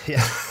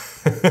 Yeah.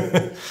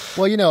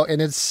 Well, you know,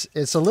 and it's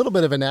a little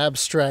bit of an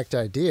abstract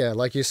idea.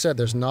 Like you said,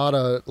 there's not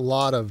a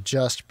lot of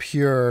just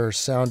pure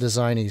sound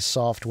designy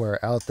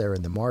software out there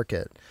in the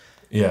market.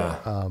 Yeah.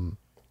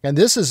 And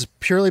this is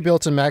purely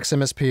built in Max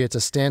MSP. It's a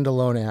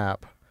standalone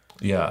app.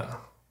 Yeah.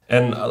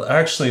 And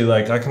actually,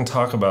 like, I can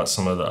talk about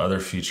some of the other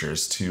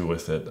features too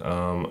with it.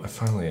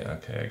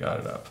 I got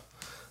it up.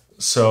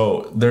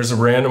 So there's a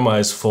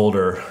randomized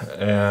folder,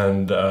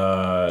 and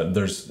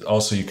there's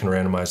also, you can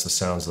randomize the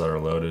sounds that are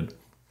loaded.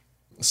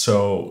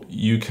 So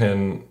you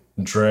can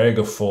drag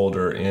a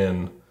folder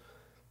in,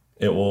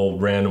 it will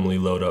randomly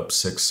load up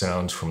 6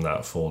 sounds from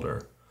that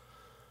folder.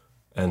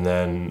 And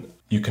then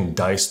you can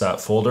dice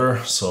that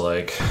folder. So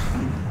like,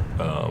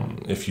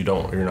 if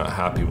you're not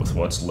happy with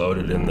what's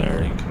loaded in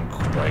there, you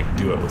can like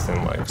do it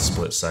within like a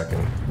split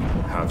second,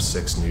 have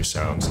 6 new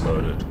sounds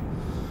loaded.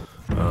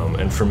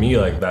 And for me,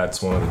 like,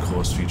 that's one of the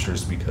coolest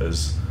features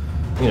because,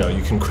 you know,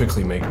 you can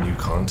quickly make new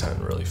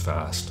content really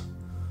fast.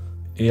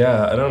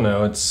 Yeah, I don't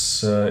know.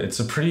 It's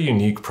a pretty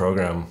unique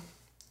program.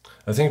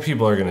 I think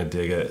people are gonna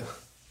dig it.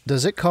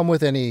 Does it come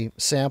with any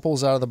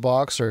samples out of the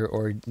box,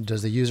 or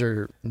does the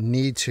user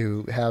need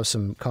to have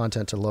some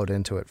content to load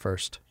into it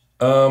first?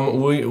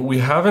 We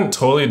haven't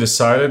totally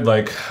decided.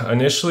 Like,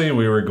 initially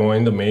we were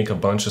going to make a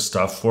bunch of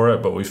stuff for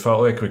it, but we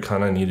felt like we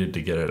kind of needed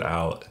to get it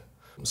out.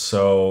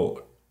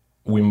 So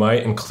we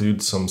might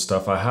include some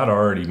stuff. I had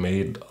already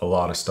made a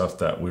lot of stuff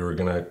that we were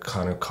going to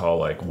kind of call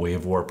like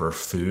WaveWarper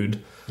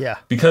food. Yeah.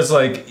 Because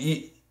like,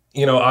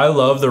 you know, I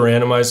love the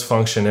randomized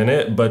function in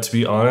it, but to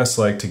be honest,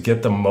 like, to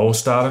get the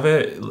most out of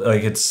it,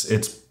 like,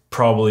 it's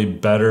probably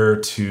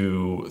better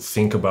to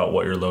think about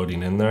what you're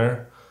loading in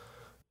there.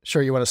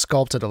 Sure, you want to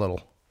sculpt it a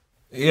little.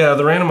 Yeah,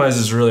 the randomize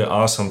is really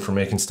awesome for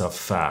making stuff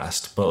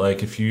fast, but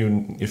like if you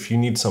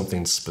need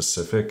something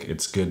specific,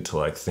 it's good to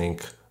like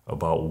think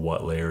about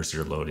what layers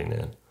you're loading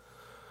in.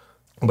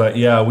 But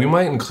yeah, we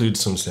might include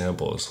some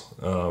samples.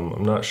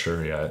 I'm not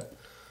sure yet.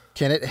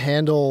 Can it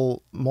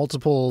handle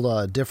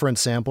multiple different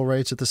sample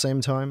rates at the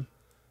same time?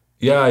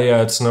 Yeah,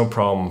 it's no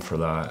problem for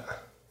that.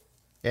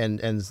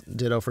 And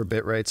ditto for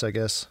bit rates, I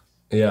guess.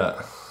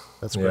 Yeah.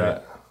 That's great.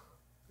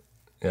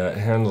 Yeah, it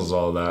handles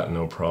all that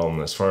no problem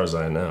as far as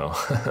I know.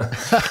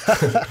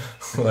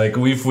 Like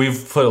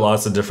we've put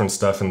lots of different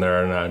stuff in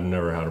there and I've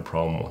never had a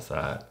problem with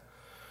that.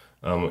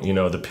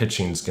 The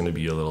pitching's going to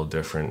be a little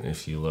different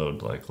if you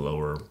load like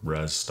lower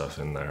res stuff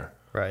in there.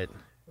 Right.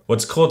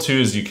 What's cool too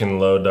is you can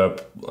load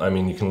up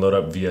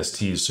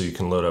VSTs, so you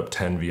can load up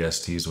 10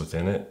 VSTs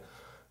within it.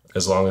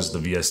 As long as the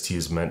VST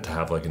is meant to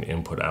have like an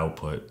input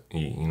output,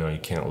 you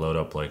can't load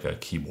up like a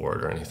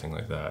keyboard or anything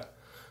like that.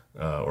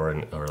 Or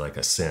like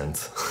a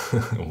synth.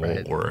 It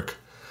won't work.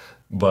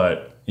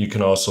 But you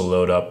can also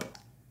load up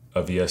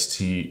a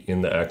VST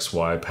in the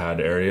XY pad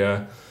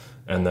area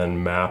and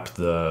then map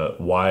the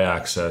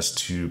Y-axis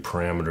to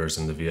parameters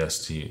in the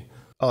VST.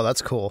 Oh,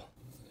 that's cool.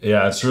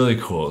 Yeah, it's really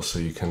cool. So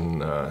you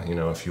can,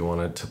 if you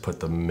wanted to put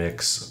the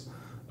mix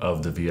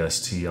of the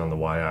VST on the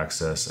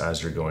Y-axis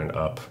as you're going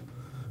up,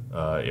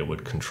 it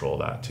would control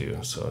that too.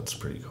 So it's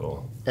pretty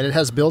cool. And it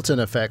has built-in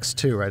effects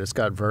too, right? It's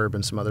got verb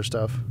and some other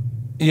stuff.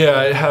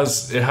 Yeah, it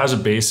has a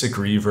basic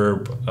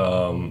reverb.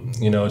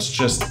 It's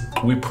just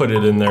we put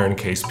it in there in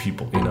case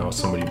people,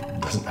 somebody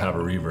doesn't have a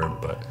reverb,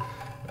 but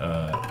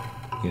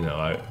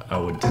I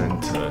would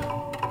tend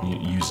to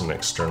use an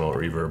external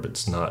reverb.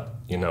 It's not,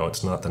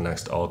 it's not the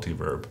next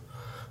Altiverb.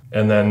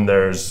 And then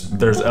there's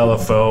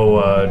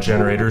LFO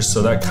generators,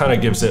 so that kind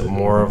of gives it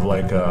more of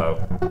like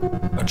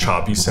a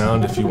choppy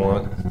sound if you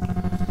want.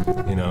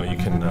 You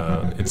can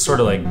it's sort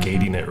of like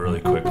gating it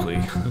really quickly.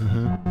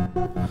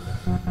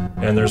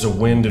 And there's a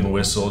wind and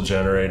whistle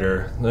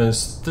generator.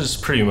 There's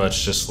pretty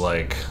much just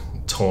like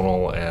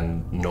tonal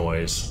and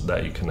noise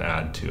that you can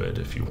add to it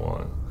if you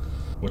want,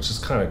 which is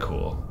kind of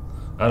cool.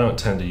 I don't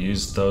tend to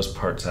use those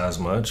parts as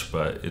much,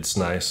 but it's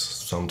nice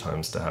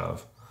sometimes to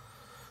have.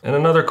 And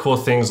another cool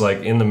thing is like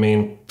in the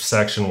main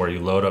section where you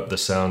load up the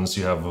sounds,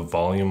 you have a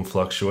volume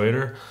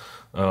fluctuator,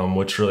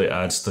 which really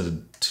adds to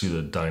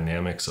the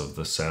dynamics of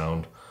the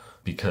sound,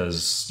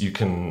 because you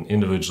can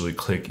individually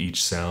click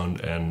each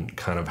sound and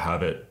kind of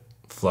have it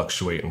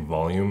fluctuate in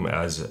volume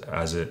as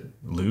it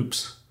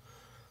loops.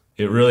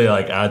 It really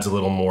like adds a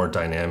little more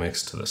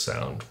dynamics to the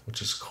sound,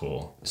 which is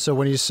cool. So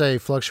when you say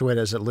fluctuate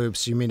as it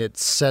loops, you mean it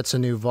sets a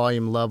new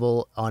volume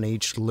level on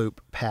each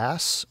loop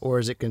pass, or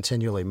is it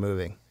continually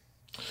moving?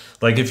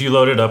 Like if you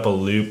loaded up a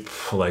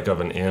loop like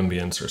of an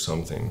ambience or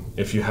something,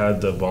 if you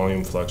had the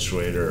volume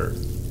fluctuator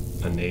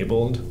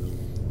enabled,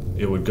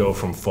 it would go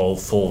from full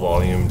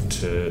volume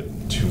to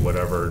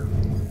whatever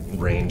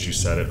range you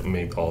set it,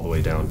 maybe all the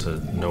way down to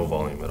no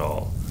volume at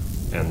all.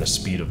 And the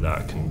speed of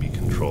that can be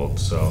controlled.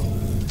 So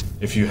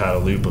if you had a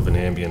loop of an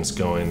ambience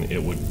going,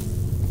 it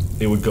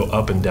would go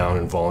up and down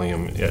in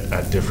volume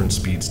at different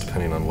speeds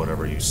depending on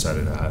whatever you set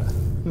it at.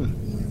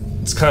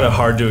 It's kind of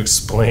hard to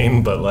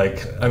explain, but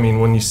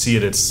when you see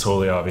it, it's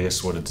totally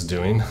obvious what it's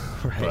doing.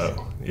 Right. But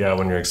yeah,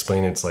 when you're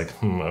explaining, it's like,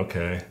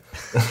 okay.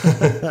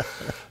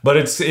 But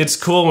it's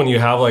cool when you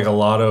have like a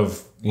lot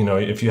of,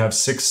 if you have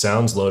 6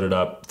 sounds loaded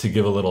up, to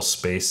give a little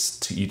space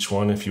to each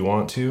one if you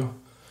want to.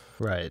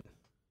 Right.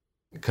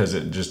 Because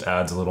it just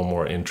adds a little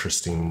more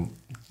interesting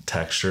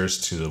textures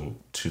to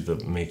the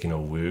making a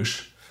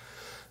whoosh.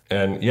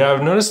 And yeah,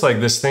 I've noticed like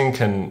this thing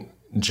can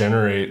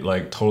generate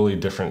like totally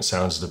different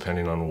sounds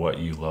depending on what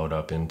you load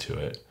up into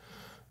it.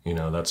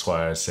 That's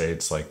why I say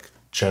it's like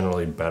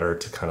generally better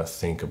to kind of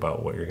think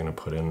about what you're going to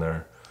put in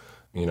there.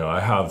 I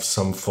have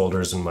some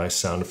folders in my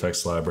sound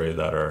effects library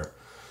that are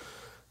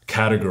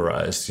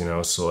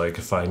categorized, so like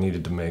if I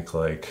needed to make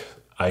like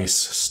ice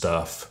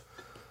stuff,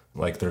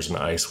 like there's an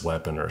ice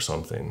weapon or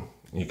something,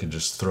 you could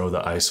just throw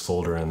the ice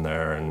folder in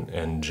there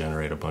and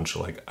generate a bunch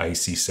of like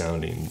icy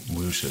sounding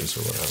whooshes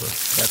or whatever.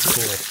 That's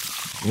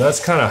cool. And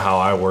that's kind of how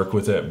I work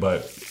with it,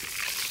 but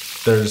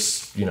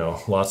there's,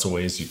 lots of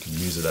ways you can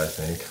use it, I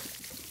think.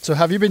 So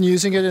have you been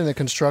using it in the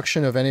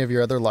construction of any of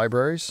your other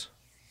libraries?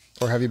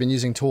 Or have you been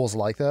using tools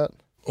like that?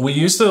 We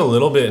used it a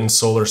little bit in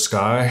Solar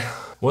Sky.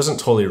 Wasn't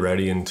totally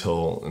ready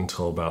until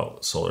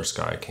about Solar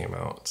Sky came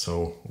out.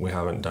 So we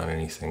haven't done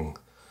anything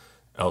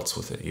else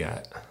with it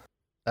yet.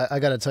 I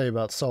got to tell you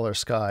about Solar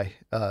Sky.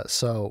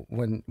 So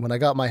when I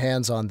got my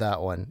hands on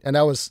that one, and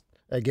I was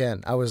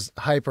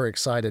hyper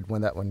excited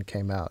when that one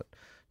came out,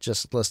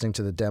 just listening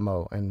to the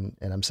demo, and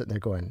I'm sitting there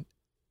going,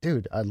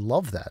 dude, I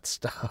love that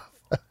stuff.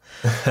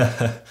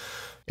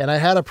 And I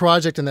had a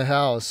project in the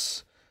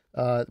house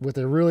with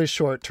a really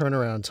short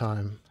turnaround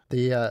time.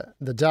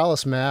 The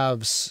Dallas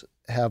Mavs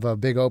have a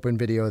big open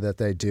video that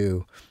they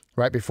do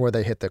right before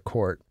they hit the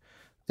court.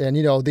 And,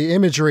 the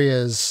imagery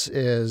is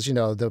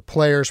the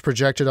players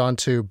projected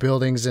onto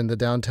buildings in the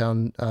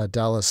downtown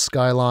Dallas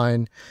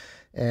skyline.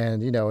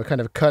 And, it kind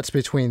of cuts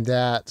between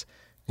that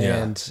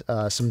and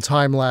some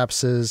time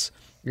lapses.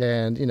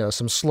 and,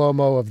 some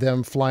slow-mo of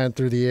them flying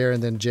through the air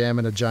and then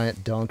jamming a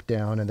giant dunk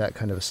down and that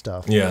kind of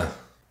stuff. Yeah.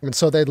 And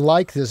so they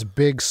like this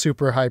big,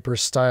 super hyper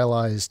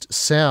stylized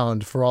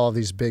sound for all of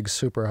these big,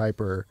 super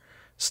hyper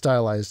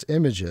stylized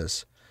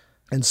images.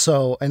 And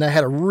I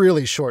had a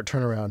really short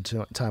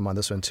turnaround time on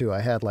this one too.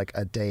 I had like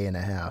a day and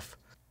a half.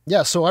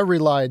 Yeah, so I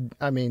relied,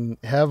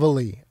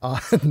 heavily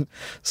on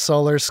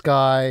Solar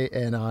Sky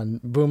and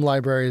on Boom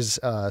Library's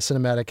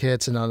cinematic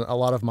hits and on a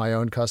lot of my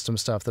own custom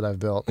stuff that I've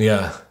built.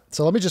 Yeah.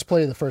 So let me just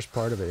play you the first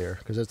part of it here,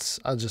 because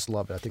I just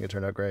love it. I think it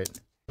turned out great.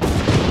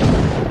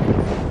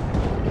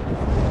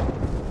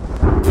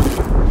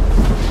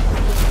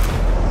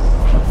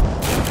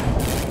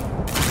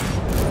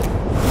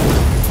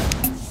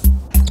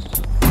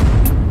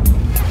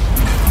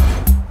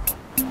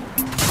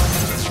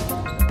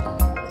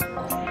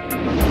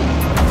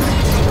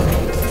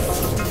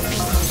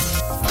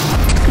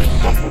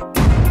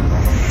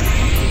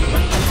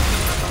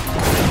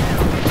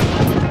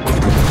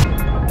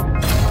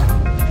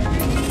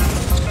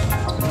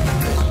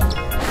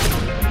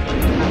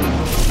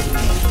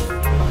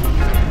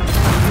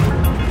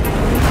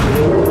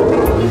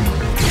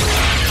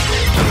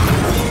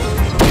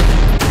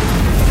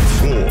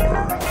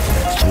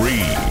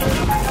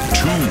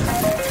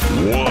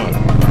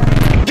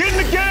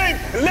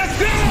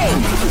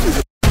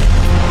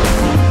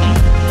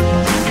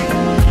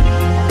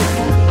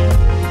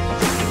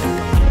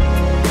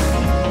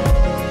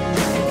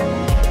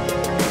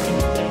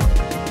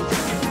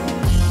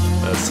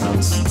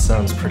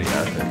 Sounds pretty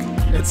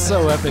epic. It's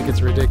so epic,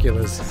 it's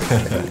ridiculous.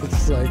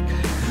 It's like,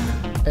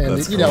 and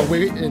That's you know,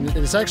 cool. and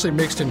it's actually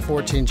mixed in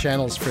 14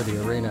 channels for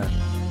the arena.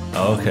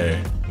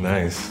 Okay,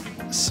 nice.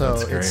 So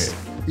That's great.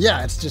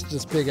 it's just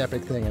this big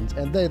epic thing,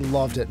 and they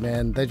loved it,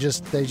 man. They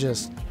just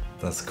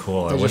That's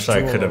cool. I They wish just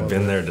I drool could all have been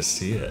over there to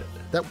see it.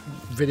 that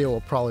video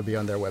will probably be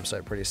on their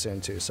website pretty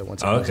soon too. So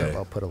once it goes Okay. up,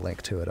 I'll put a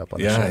link to it up on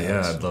the Yeah, show yeah,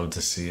 notes. I'd love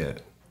to see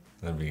it.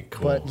 That'd be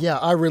cool. But yeah,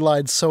 I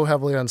relied so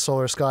heavily on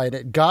Solar Sky, and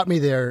it got me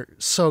there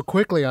so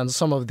quickly on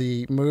some of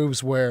the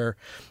moves where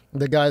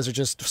the guys are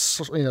just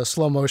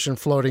slow motion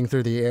floating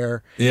through the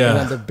air, Yeah. and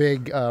then the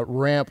big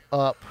ramp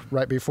up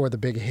right before the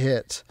big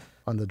hit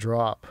on the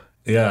drop.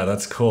 Yeah,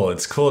 that's cool.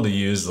 It's cool to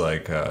use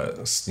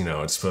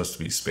it's supposed to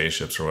be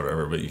spaceships or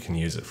whatever, but you can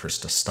use it for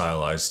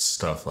stylized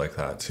stuff like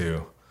that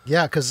too.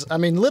 Yeah, because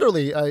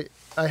literally, I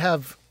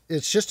have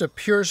it's just a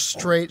pure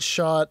straight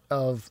shot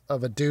of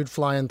a dude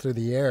flying through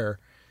the air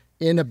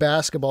in a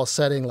basketball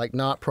setting, like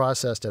not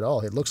processed at all.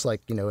 It looks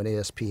like an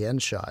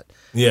ESPN shot.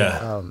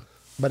 Yeah.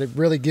 But it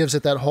really gives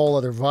it that whole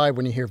other vibe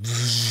when you hear.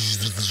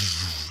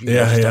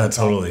 Yeah,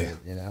 totally.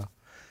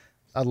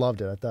 I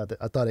loved it.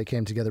 I thought it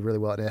came together really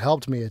well, and it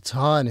helped me a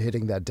ton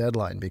hitting that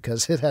deadline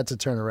because it had to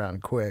turn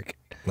around quick.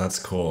 That's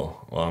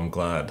cool. Well, I'm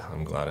glad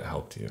it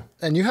helped you.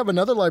 And you have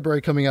another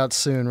library coming out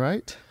soon,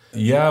 right?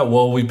 Yeah,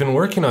 well, we've been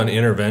working on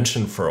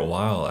Intervention for a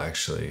while,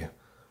 actually.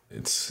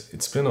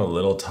 It's been a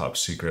little top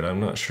secret. I'm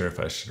not sure if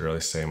I should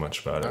really say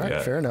much about it All right,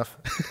 yet. fair enough.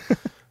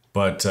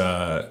 But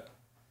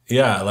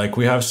yeah, like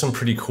we have some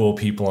pretty cool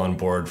people on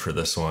board for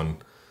this one.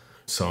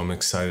 So I'm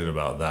excited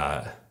about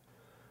that.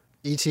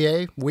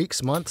 ETA,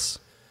 weeks, months?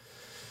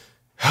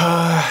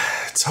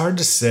 It's hard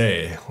to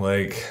say.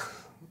 Like,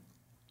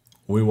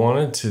 we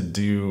wanted to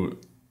do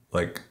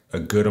like a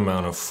good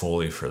amount of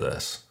Foley for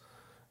this,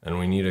 and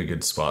we need a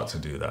good spot to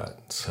do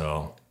that.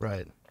 So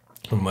Right.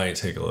 it might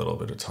take a little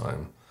bit of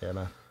time. Yeah,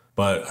 man.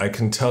 But I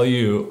can tell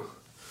you,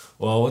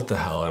 well, what the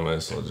hell? I might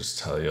as well just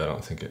tell you. I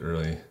don't think it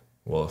really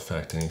will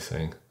affect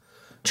anything.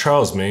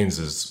 Charles Maines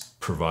is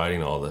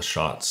providing all the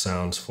shot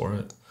sounds for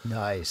it.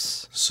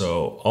 Nice.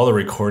 So all the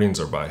recordings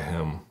are by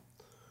him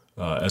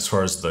as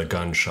far as the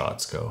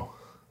gunshots go.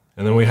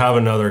 And then we have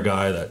another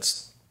guy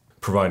that's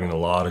providing a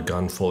lot of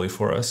gun Foley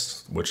for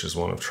us, which is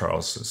one of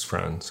Charles's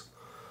friends.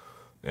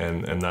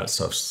 And that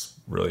stuff's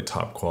really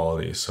top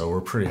quality. So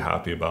we're pretty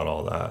happy about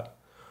all that.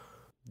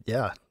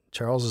 Yeah,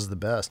 Charles is the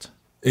best.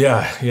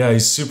 Yeah,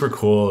 he's super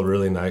cool, a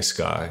really nice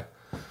guy.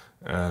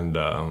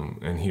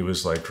 And he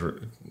was like,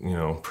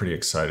 pretty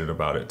excited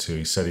about it too.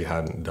 He said he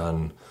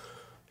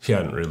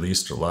hadn't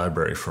released a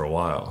library for a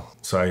while.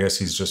 So I guess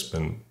he's just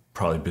been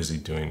probably busy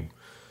doing,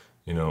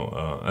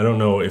 I don't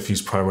know if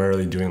he's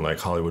primarily doing like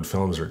Hollywood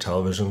films or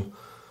television,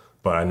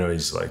 but I know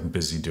he's like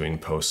busy doing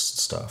post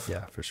stuff.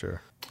 Yeah, for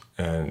sure.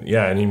 And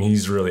yeah, I mean,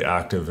 he's really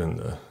active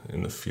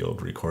in the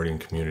field recording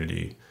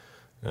community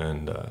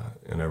and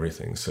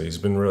everything. So he's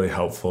been really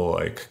helpful,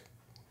 like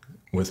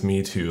with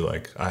me too.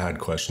 Like I had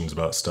questions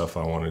about stuff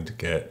I wanted to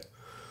get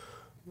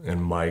and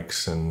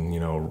mics and,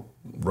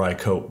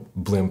 Rycote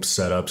blimp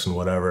setups and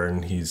whatever.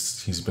 And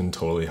he's been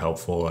totally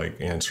helpful, like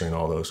answering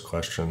all those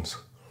questions.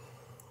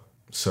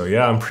 So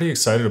yeah, I'm pretty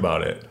excited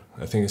about it.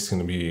 I think it's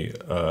going to be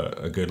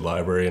a good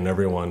library, and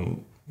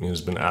everyone has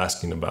been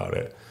asking about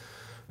it.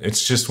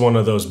 It's just one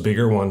of those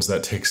bigger ones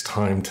that takes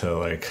time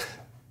to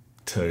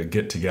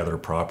get together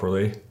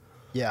properly.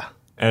 Yeah.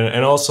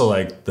 And also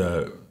like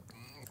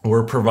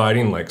we're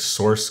providing like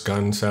source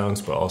gun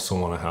sounds, but also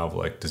want to have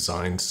like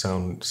design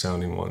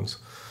sounding ones.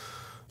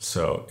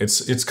 So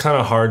it's kind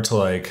of hard to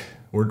like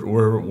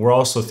We're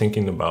also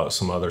thinking about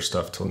some other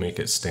stuff to make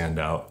it stand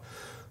out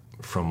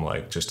from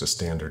like just a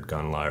standard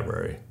gun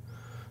library,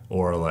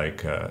 or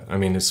like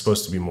it's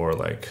supposed to be more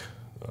like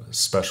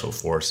special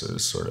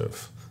forces, sort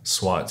of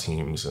SWAT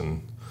teams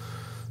and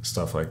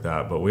stuff like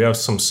that. But we have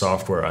some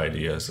software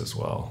ideas as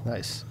well.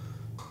 Nice.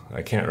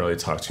 I can't really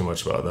talk too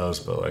much about those,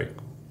 but like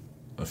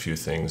a few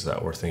things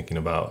that we're thinking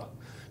about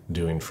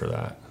doing for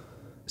that.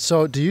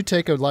 So do you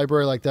take a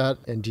library like that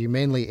and do you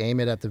mainly aim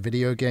it at the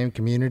video game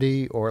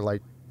community, or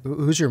like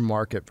who's your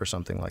market for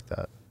something like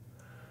that?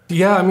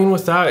 Yeah, I mean,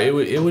 with that, it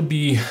would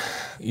be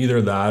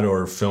either that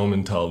or film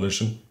and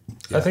television.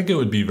 Yeah. I think it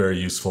would be very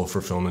useful for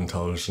film and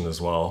television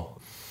as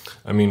well.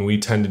 I mean, we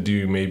tend to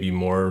do maybe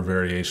more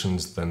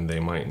variations than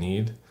they might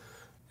need.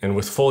 And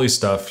with Foley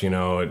stuff,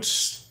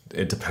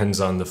 it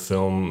depends on the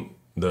film,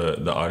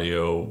 the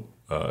audio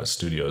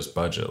studio's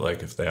budget.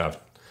 Like if they have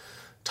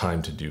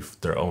time to do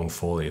their own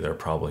Foley, they're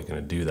probably going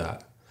to do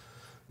that.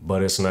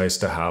 But it's nice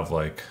to have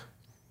like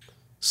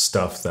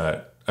stuff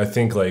that I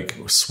think like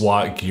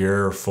SWAT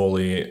gear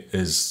Foley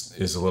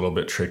is a little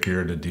bit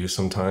trickier to do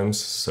sometimes.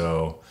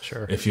 So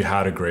sure. If you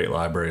had a great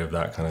library of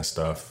that kind of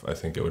stuff, I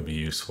think it would be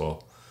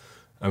useful.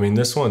 I mean,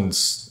 this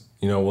one's,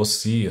 we'll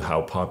see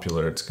how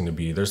popular it's going to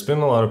be. There's been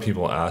a lot of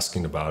people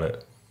asking about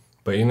it,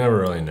 but you never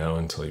really know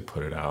until you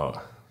put it out.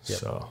 Yep.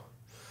 So,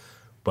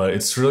 but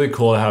it's really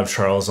cool to have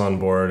Charles on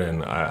board,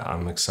 and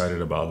I'm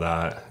excited about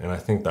that. And I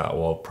think that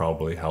will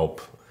probably help,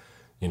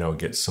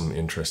 get some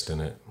interest in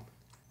it.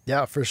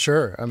 Yeah, for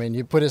sure. I mean,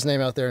 you put his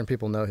name out there and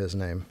people know his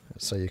name,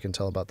 so you can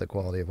tell about the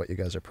quality of what you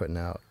guys are putting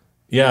out.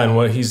 Yeah, and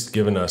what he's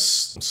given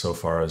us so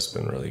far has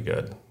been really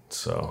good.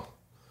 So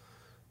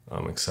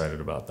I'm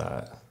excited about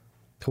that.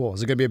 Cool.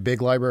 Is it going to be a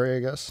big library, I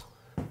guess?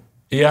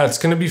 Yeah, it's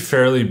going to be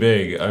fairly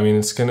big. I mean,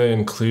 it's going to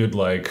include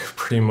like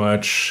pretty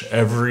much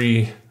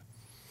every...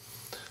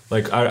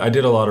 Like I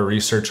did a lot of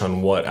research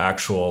on what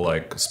actual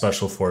like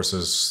special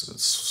forces,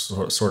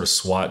 sort of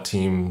SWAT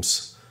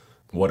teams,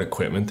 what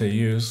equipment they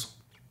use,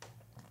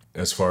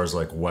 as far as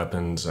like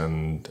weapons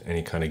and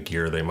any kind of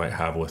gear they might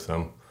have with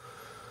them.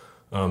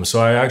 So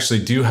I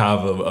actually do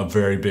have a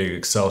very big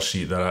Excel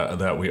sheet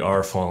that we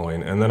are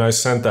following, and then I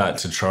sent that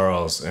to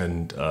Charles,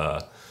 and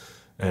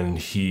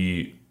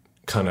he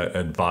kind of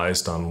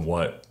advised on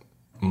what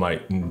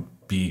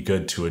might be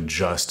good to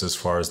adjust as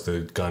far as the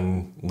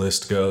gun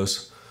list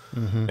goes.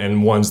 Mm-hmm.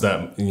 And ones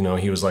that,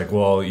 he was like,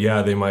 well,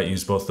 yeah, they might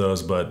use both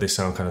those, but they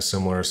sound kind of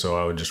similar, so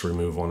I would just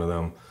remove one of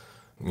them,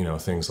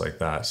 things like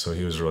that. So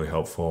he was really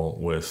helpful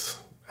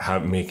with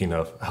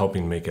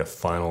helping make a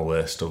final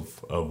list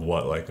of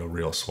what like a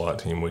real SWAT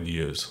team would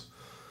use.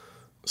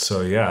 So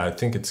yeah, I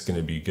think it's going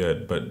to be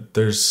good, but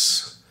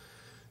there's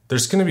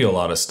going to be a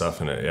lot of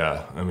stuff in it.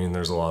 Yeah. I mean,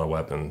 there's a lot of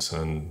weapons,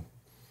 and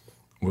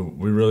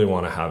we really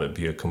want to have it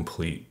be a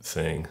complete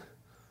thing.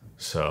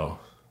 So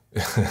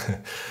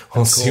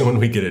we'll see when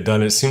we get it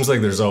done. It seems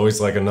like there's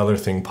always like another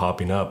thing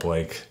popping up.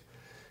 Like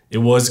it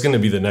was going to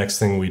be the next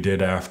thing we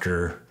did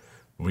after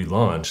we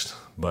launched,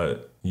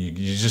 but you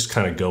just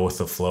kind of go with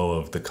the flow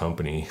of the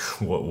company,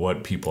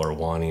 what people are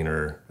wanting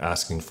or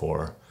asking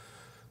for,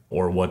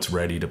 or what's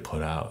ready to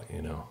put out,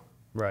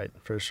 Right,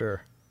 for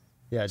sure.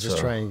 Yeah, just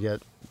try and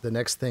get the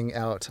next thing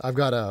out. I've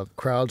got a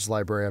crowds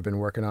library I've been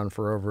working on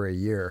for over a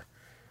year.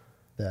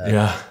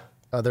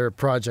 Other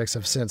projects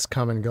have since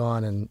come and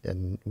gone,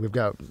 and we've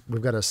got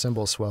a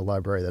Symbol Swell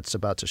library that's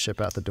about to ship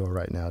out the door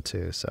right now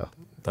too. So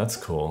that's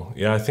cool.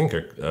 Yeah, I think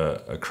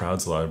a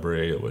crowds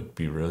library would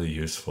be really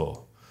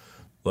useful.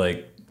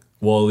 Like,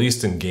 well, at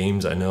least in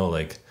games, I know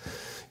like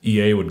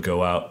EA would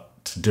go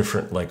out to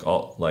different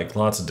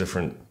lots of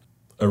different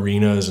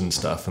arenas and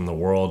stuff in the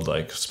world,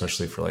 like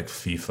especially for like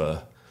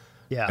FIFA,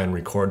 and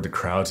record the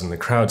crowds, and the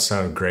crowds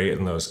sound great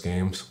in those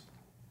games.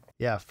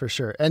 Yeah, for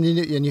sure. And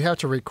you have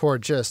to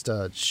record just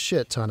a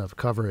shit ton of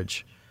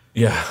coverage.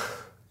 Yeah.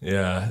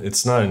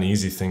 It's not an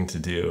easy thing to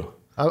do.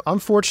 I'm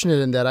fortunate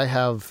in that I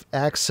have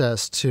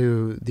access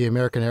to the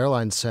American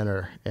Airlines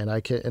Center, and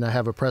I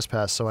have a press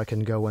pass, so I can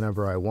go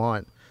whenever I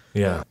want.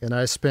 Yeah. And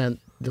I spent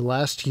the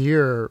last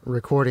year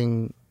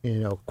recording,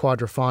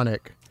 quadraphonic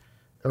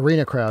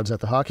arena crowds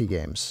at the hockey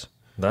games.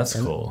 That's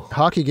cool.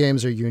 Hockey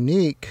games are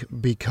unique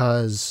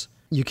because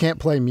you can't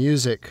play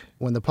music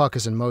when the puck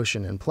is in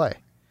motion and play.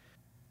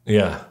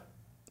 Yeah.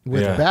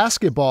 With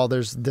basketball,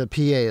 the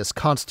PA is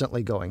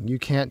constantly going. You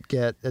can't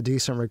get a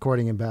decent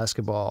recording in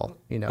basketball.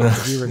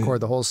 If you record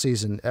the whole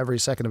season, every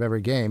second of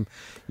every game,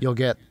 you'll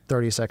get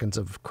 30 seconds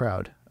of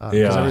crowd.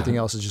 Because everything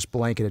else is just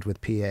blanketed with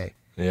PA.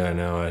 Yeah, I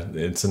know.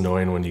 It's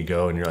annoying when you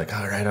go and you're like,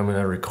 all right, I'm going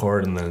to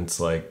record, and then it's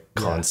like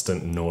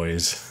constant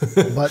noise.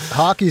 But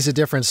hockey's a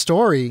different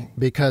story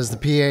because the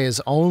PA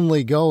is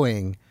only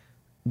going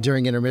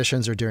during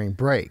intermissions or during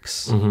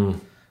breaks. Mm-hmm.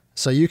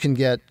 So you can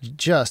get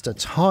just a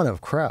ton of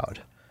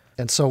crowd.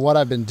 And so what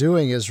I've been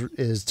doing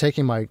is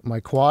taking my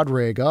quad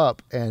rig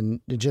up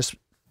and just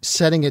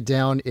setting it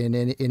down in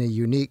a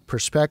unique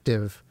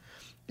perspective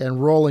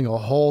and rolling a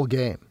whole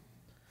game.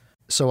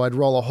 So I'd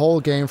roll a whole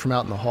game from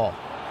out in the hall.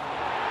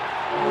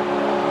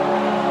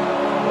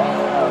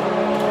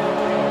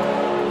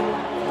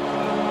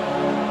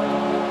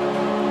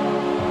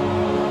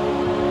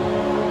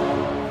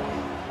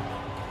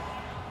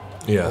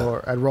 Yeah.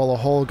 Or I'd roll a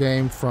whole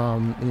game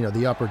from,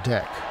 the upper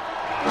deck.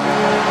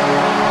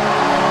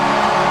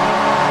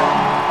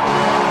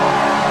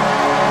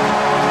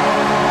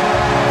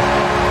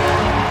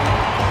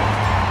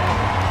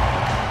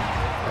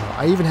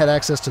 I even had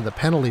access to the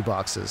penalty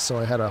boxes, so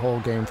I had a whole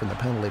game from the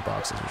penalty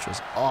boxes, which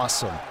was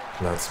awesome.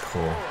 That's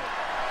cool.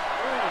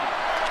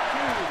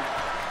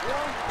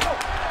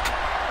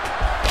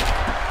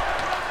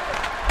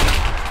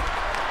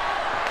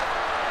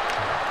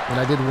 And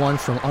I did one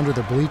from under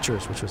the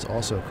bleachers, which was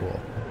also cool.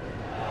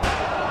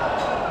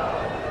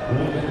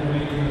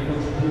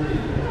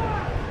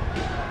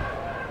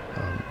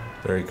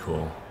 Very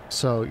cool.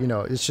 So,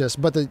 it's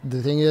just, but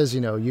the thing is,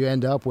 you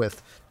end up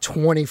with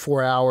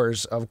 24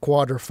 hours of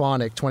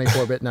quadraphonic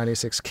 24-bit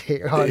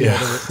 96K audio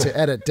to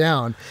edit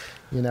down,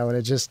 and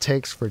it just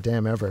takes for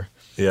damn ever.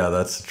 Yeah,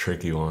 that's a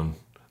tricky one.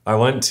 I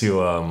went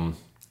to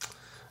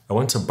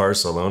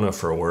Barcelona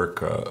for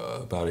work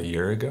about a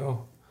year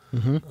ago.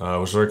 Mm-hmm. I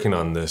was working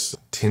on this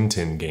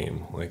Tintin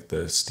game, like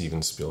the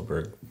Steven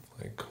Spielberg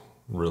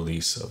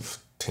release of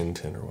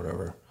Tintin or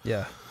whatever.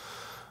 Yeah.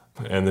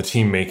 And the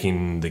team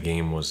making the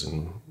game was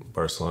in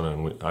Barcelona,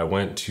 and I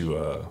went to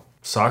a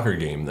soccer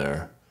game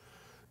there.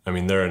 I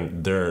mean,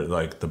 they're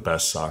like the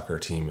best soccer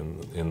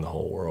team in the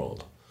whole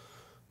world.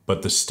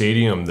 But the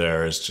stadium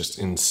there is just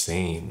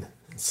insane.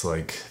 It's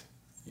like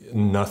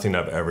nothing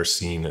I've ever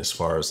seen as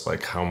far as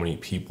like how many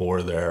people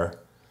were there,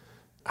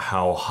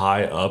 how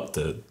high up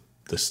the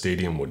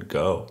stadium would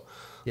go.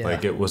 Yeah.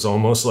 Like it was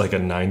almost like a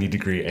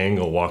 90-degree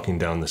angle walking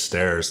down the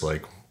stairs,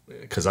 like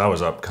because I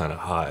was up kind of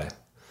high.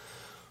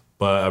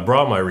 But I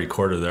brought my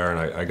recorder there,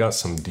 and I got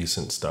some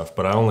decent stuff.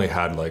 But I only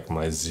had like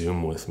my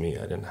Zoom with me.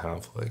 I didn't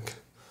have like.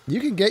 You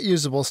can get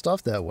usable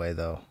stuff that way,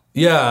 though.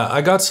 Yeah,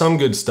 I got some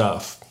good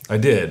stuff. I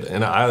did,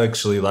 and I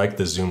actually like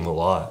the Zoom a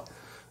lot.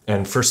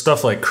 And for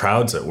stuff like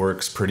crowds, it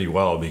works pretty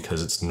well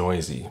because it's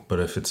noisy. But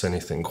if it's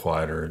anything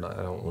quieter,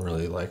 I don't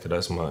really like it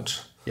as much.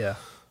 Yeah.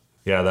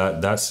 Yeah,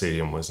 that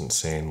stadium was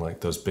insane.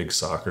 Like those big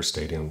soccer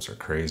stadiums are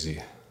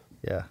crazy.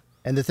 Yeah,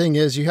 and the thing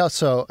is,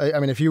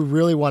 if you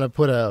really want to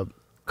put a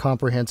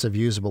comprehensive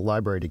usable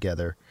library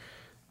together,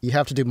 you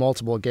have to do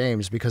multiple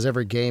games because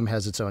every game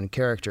has its own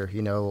character,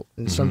 and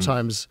mm-hmm.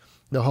 Sometimes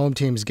the home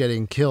team's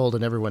getting killed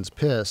and everyone's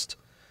pissed.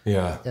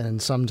 Yeah. And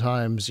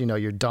sometimes,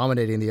 you're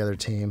dominating the other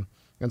team.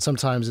 And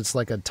sometimes it's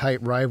like a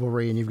tight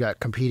rivalry and you've got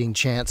competing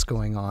chants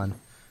going on.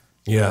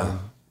 Yeah.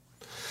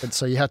 And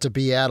so you have to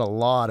be at a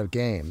lot of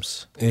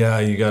games. Yeah,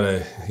 you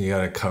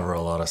gotta cover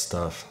a lot of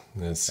stuff.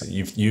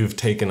 You've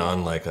taken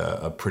on like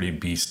a pretty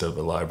beast of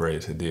a library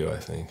to do, I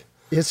think.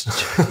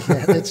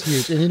 It's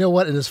huge. And you know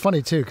what? And it's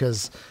funny too,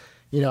 because,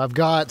 I've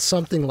got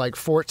something like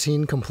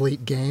 14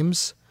 complete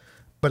games,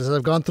 but as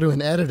I've gone through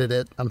and edited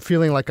it, I'm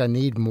feeling like I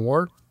need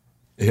more.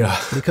 Yeah.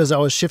 Because I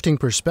was shifting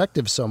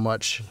perspective so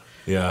much.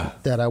 Yeah.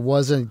 That I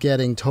wasn't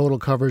getting total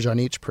coverage on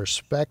each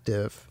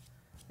perspective.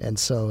 And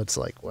so it's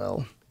like,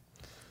 well.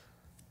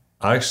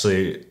 I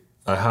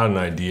had an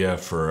idea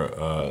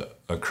for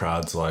a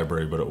crowds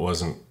library, but it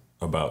wasn't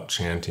about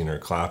chanting or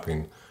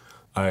clapping.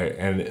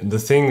 And the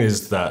thing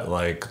is that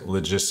like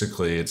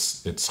logistically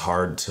it's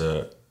hard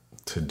to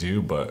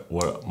do, but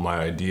what my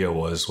idea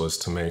was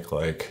to make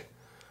like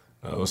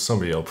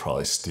somebody will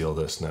probably steal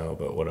this now,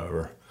 but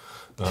whatever.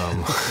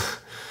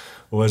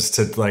 Was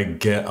to like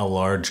get a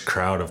large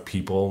crowd of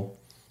people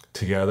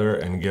together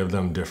and give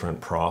them different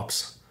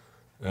props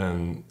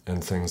and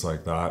things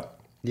like that.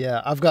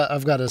 Yeah, I've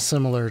got a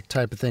similar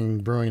type of thing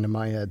brewing in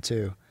my head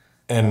too.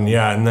 And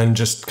and then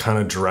just kind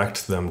of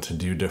direct them to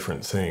do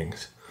different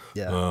things.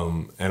 Yeah.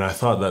 And I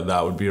thought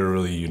that would be a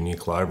really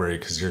unique library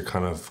because you're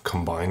kind of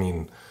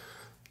combining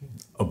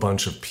a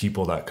bunch of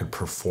people that could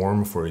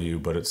perform for you,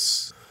 but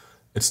it's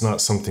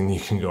not something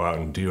you can go out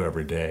and do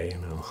every day,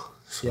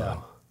 So. Yeah.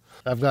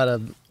 I've got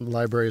a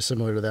library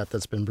similar to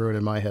that's been brewing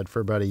in my head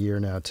for about a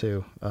year now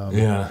too.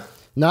 Yeah.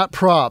 Not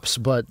props,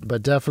 but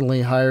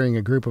definitely hiring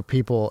a group of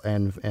people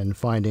and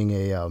finding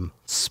a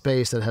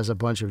space that has a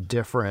bunch of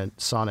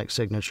different sonic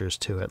signatures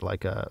to it,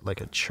 like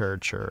a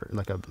church or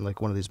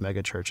like one of these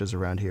mega churches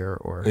around here,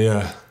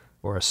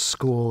 or a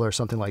school or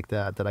something like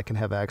that I can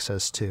have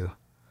access to.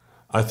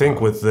 I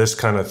think with this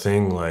kind of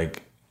thing,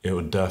 like it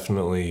would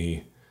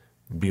definitely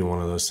be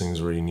one of those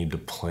things where you need to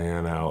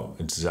plan out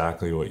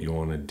exactly what you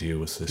want to do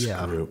with this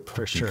group.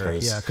 For sure.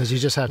 Because you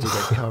just have to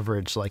get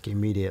coverage like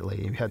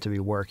immediately. You have to be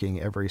working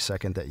every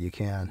second that you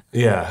can.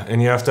 Yeah,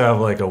 and you have to have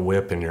like a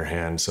whip in your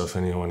hand, so if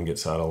anyone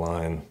gets out of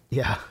line,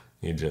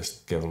 you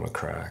just give them a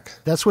crack.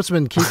 That's what's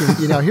been keeping,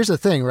 here's the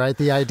thing, right?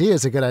 The idea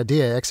is a good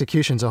idea.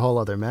 Execution's a whole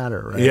other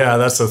matter, right? Yeah,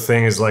 that's the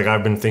thing is like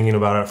I've been thinking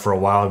about it for a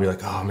while. I'd be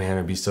like, oh man,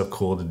 it'd be so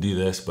cool to do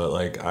this. But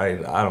like, I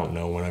don't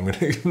know when I'm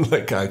going to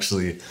like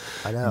actually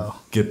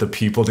get the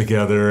people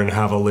together and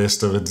have a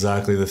list of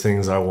exactly the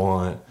things I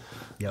want.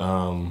 Yep.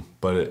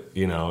 But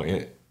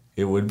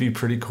it would be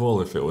pretty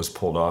cool if it was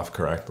pulled off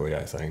correctly,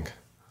 I think.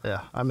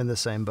 Yeah, I'm in the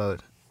same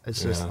boat.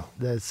 It's just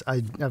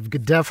I've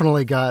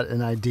definitely got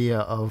an idea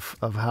of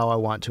how I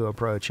want to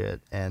approach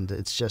it, and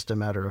it's just a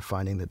matter of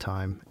finding the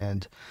time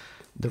and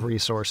the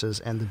resources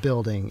and the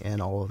building and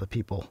all of the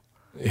people.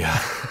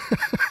 Yeah.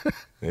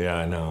 Yeah,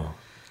 I know.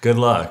 Good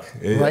luck.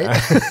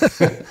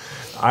 Right?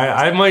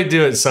 I might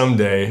do it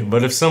someday,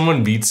 but if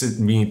someone beats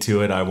me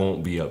to it, I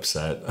won't be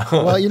upset.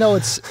 Well,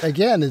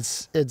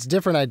 it's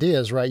different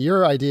ideas, right?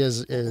 Your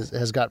ideas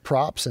has got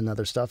props and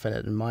other stuff in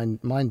it, and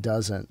mine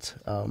doesn't.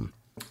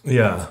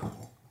 Yeah.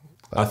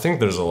 I think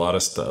there's a lot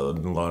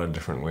of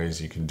different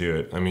ways you could do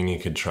it. I mean, you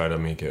could try to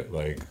make it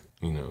like,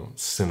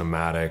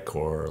 cinematic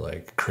or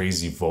like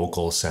crazy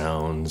vocal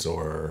sounds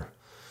or,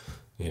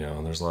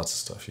 there's lots of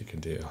stuff you could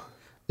do.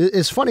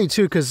 It's funny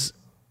too, because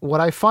what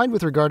I find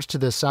with regards to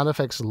the sound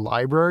effects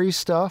library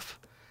stuff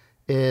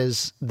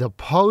is the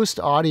post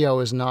audio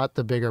is not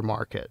the bigger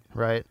market,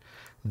 right?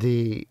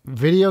 The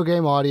video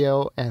game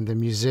audio and the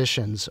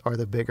musicians are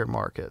the bigger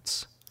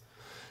markets.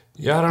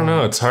 Yeah, I don't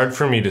know. It's hard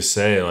for me to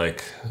say.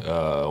 Like,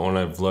 when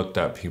I've looked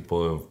at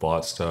people who've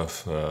bought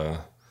stuff,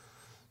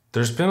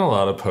 there's been a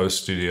lot of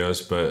post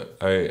studios, but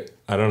I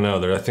don't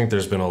know. I think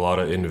there's been a lot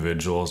of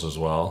individuals as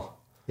well.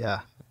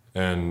 Yeah.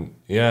 And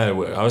yeah,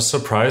 I was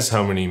surprised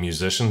how many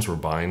musicians were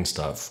buying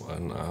stuff.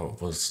 And I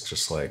was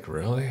just like,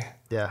 really?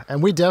 Yeah.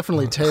 And we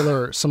definitely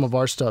tailor some of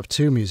our stuff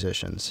to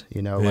musicians.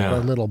 Like our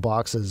little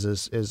boxes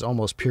is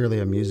almost purely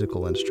a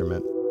musical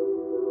instrument.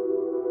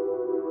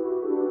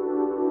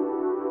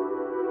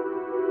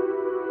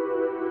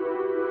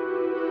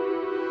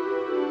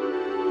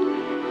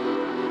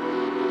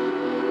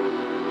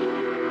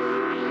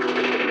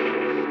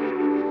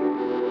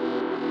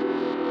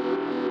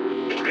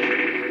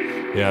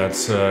 Yeah,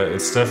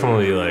 it's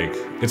definitely like,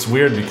 it's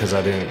weird because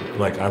I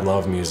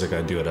love music.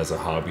 I do it as a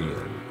hobby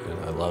and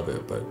I love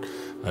it, but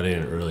I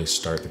didn't really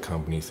start the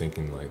company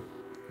thinking like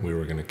we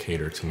were going to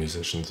cater to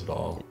musicians at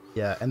all.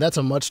 Yeah, and that's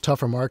a much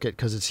tougher market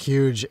because it's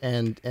huge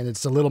and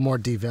it's a little more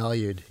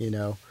devalued,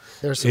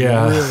 There's some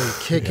really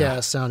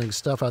kick-ass sounding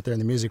stuff out there in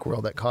the music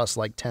world that costs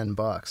like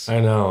 $10. I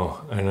know.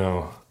 I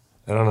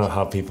don't know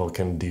how people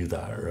can do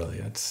that, really.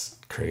 It's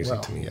crazy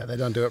to me. Yeah, they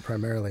don't do it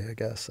primarily, I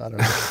guess. I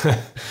don't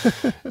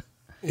know.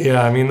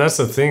 Yeah, I mean, that's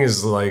the thing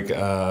is like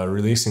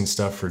releasing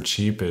stuff for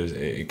cheap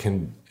it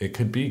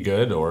could be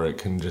good or it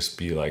can just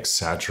be like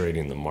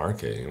saturating the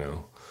market,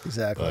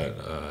 Exactly.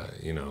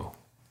 But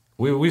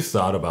we've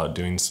thought about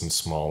doing some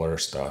smaller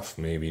stuff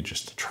maybe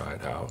just to try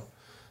it out.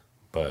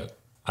 But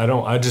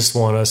I just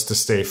want us to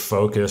stay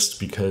focused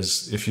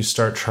because if you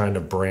start trying to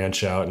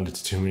branch out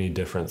into too many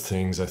different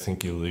things, I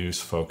think you lose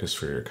focus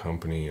for your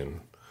company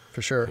and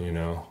for sure.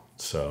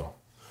 So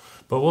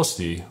but we'll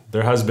see.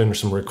 There has been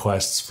some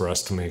requests for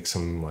us to make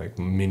some like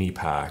mini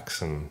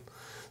packs and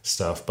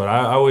stuff. But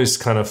I always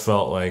kind of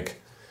felt like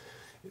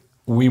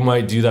we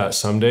might do that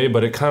someday,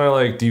 but it kind of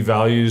like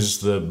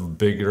devalues the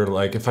bigger,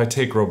 like if I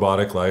take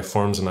Robotic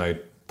Lifeforms and I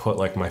put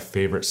like my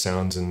favorite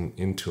sounds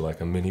into like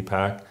a mini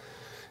pack,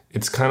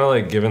 it's kind of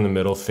like giving the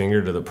middle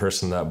finger to the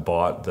person that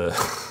bought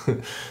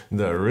the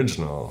the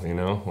original,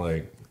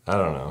 like, I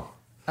don't know.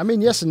 I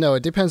mean, yes and no.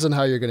 It depends on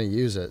how you're going to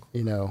use it,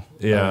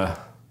 Yeah.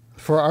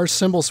 For our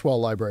Cymbal Swell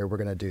library, we're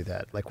going to do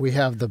that. Like we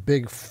have the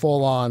big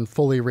full-on,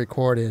 fully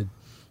recorded,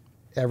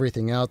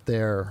 everything out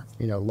there,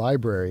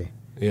 library.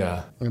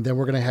 Yeah. And then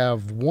we're going to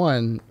have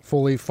one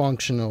fully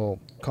functional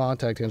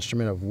contact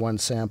instrument of one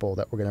sample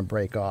that we're going to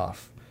break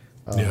off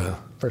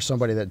for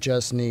somebody that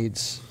just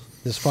needs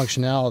this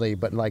functionality,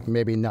 but like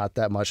maybe not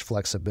that much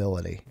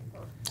flexibility.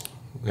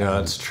 Yeah,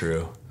 that's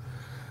true.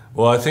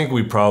 Well, I think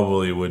we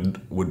probably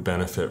would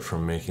benefit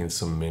from making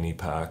some mini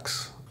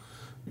packs.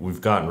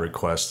 We've gotten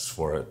requests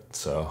for it,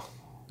 so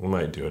we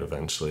might do it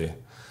eventually.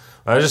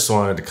 I just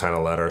wanted to kind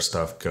of let our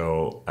stuff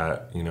go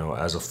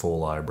as a full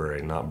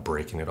library, not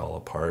breaking it all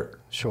apart.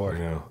 Sure.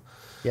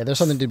 Yeah, there's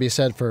something to be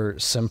said for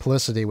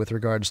simplicity with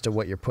regards to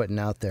what you're putting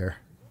out there.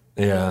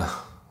 Yeah.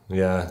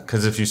 Yeah,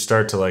 because if you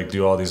start to like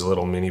do all these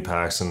little mini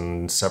packs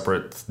and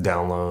separate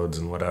downloads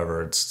and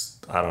whatever,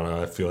 I don't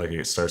know, I feel like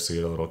it starts to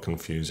get a little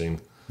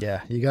confusing.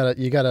 Yeah, you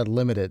gotta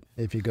limit it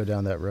if you go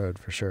down that road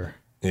for sure.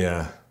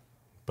 Yeah,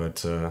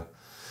 but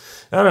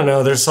I don't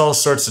know. There's all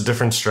sorts of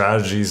different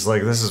strategies.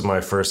 Like this is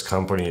my first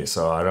company,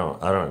 so I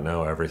don't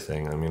know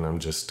everything. I mean, I'm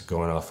just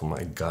going off of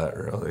my gut,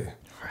 really.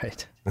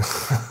 Right.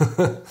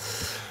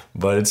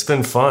 But it's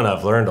been fun.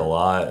 I've learned a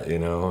lot,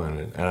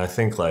 and I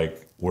think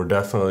like we're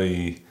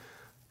definitely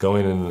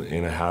going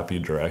in a happy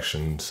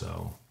direction.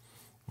 So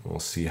we'll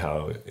see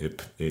how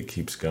it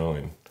keeps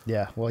going.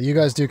 Yeah. Well, you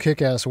guys do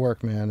kick-ass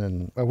work, man,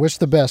 and I wish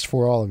the best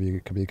for all of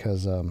you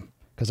because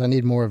I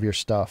need more of your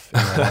stuff in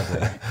my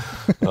library.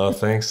 Oh,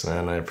 thanks,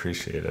 man. I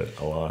appreciate it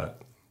a lot.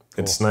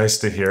 Cool. It's nice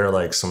to hear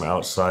like some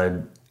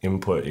outside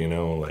input,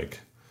 like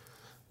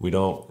we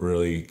don't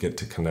really get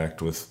to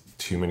connect with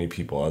too many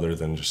people other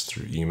than just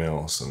through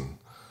emails and,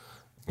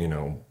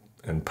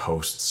 and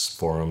posts,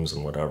 forums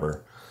and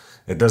whatever.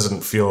 It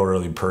doesn't feel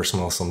really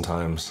personal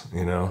sometimes,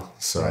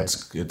 so right.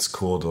 It's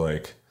cool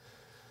to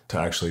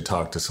actually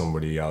talk to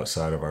somebody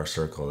outside of our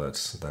circle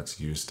that's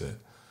used it.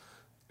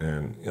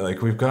 And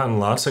like we've gotten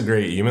lots of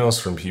great emails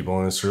from people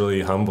and it's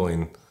really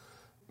humbling,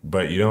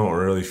 but you don't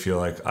really feel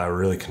like I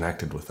really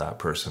connected with that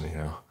person,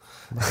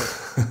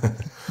 Right.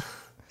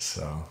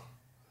 So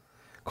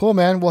Cool,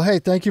 man. Well, hey,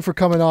 thank you for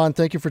coming on.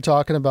 Thank you for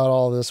talking about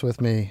all of this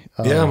with me.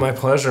 Yeah, my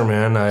pleasure,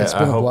 man. I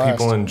hope blast.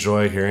 people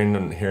enjoy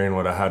hearing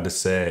what I had to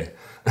say.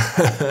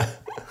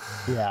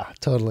 Yeah,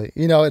 totally.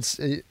 You know, it's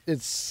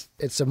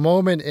a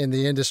moment in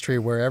the industry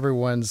where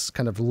everyone's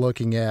kind of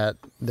looking at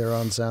their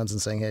own sounds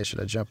and saying, "Hey, should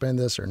I jump in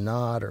this or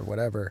not or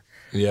whatever?"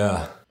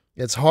 Yeah.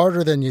 It's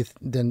harder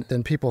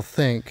than people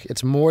think.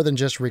 It's more than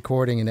just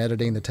recording and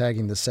editing,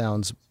 tagging the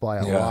sounds by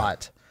a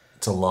lot.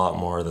 It's a lot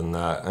more than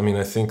that. I mean,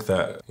 I think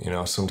that,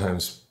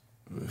 sometimes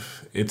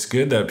it's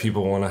good that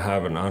people want to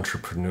have an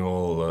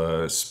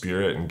entrepreneurial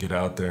spirit and get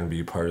out there and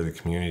be part of the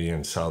community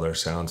and sell their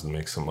sounds and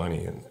make some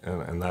money.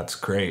 And that's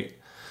great.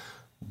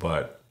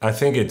 But I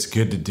think it's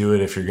good to do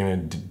it if you're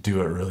going to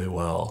do it really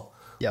well.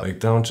 Yep.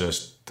 Like, don't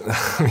just,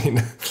 I don't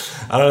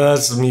know,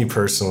 that's me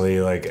personally.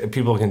 Like,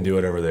 people can do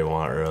whatever they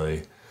want,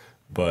 really.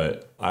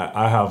 But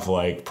I have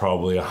like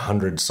probably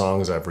 100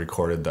 songs I've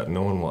recorded that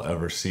no one will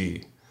ever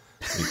see.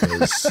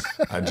 Because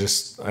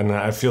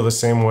I feel the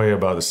same way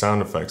about the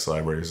sound effects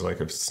libraries. Like,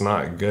 if it's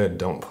not good,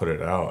 don't put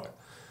it out.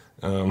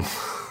 For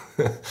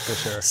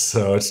sure.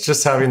 So it's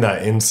just having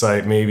that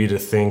insight maybe to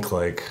think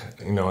like,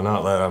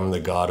 not that I'm the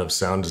god of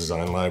sound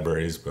design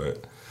libraries,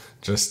 but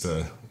just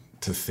to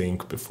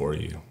think before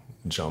you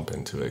jump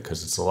into it,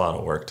 because it's a lot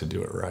of work to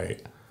do it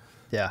right.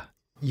 Yeah.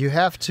 You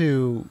have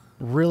to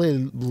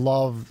really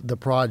love the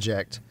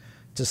project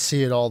to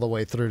see it all the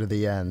way through to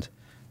the end.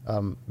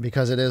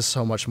 Because it is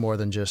so much more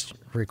than just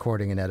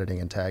recording and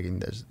editing and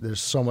tagging.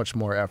 There's so much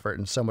more effort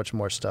and so much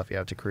more stuff you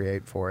have to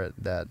create for it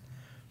that...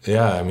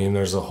 Yeah, I mean,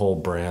 there's a whole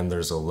brand,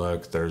 there's a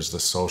look, there's the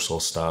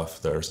social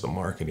stuff, there's the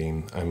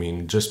marketing. I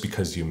mean, just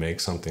because you make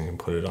something and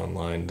put it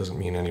online doesn't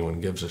mean anyone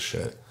gives a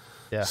shit.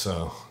 Yeah.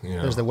 So,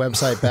 There's the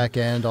website back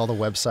end, all the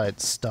website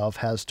stuff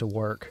has to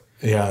work.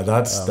 Yeah,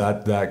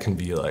 that can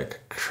be like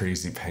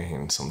crazy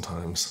pain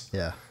sometimes.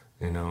 Yeah.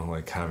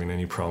 Like having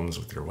any problems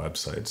with your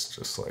website's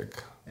just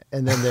like...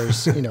 And then there's,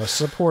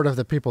 support of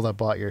the people that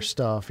bought your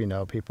stuff.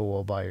 People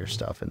will buy your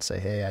stuff and say,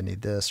 "Hey, I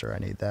need this or I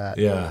need that."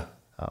 Yeah.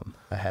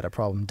 I had a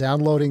problem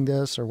downloading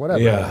this or whatever.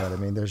 Yeah. You know what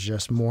I mean? There's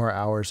just more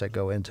hours that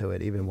go into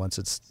it, even once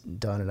it's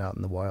done and out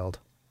in the wild.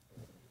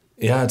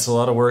 Yeah, it's a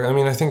lot of work. I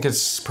mean, I think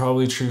it's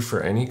probably true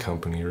for any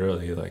company,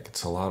 really. Like,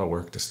 it's a lot of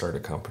work to start a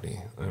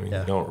company. I mean,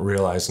 You don't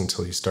realize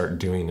until you start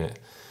doing it.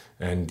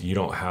 And you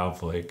don't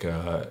have, like,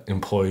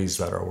 employees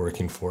that are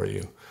working for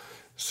you.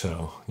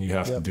 So you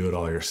have to do it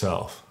all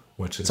yourself,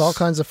 which is... It's all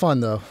kinds of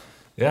fun, though.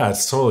 Yeah,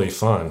 it's totally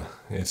fun.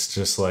 It's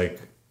just like...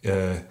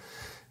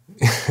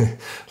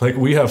 like,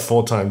 we have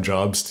full-time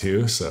jobs,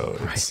 too. So,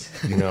 it's,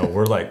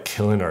 we're, like,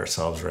 killing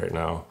ourselves right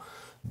now.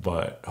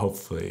 But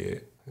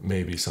hopefully...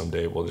 maybe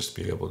someday we'll just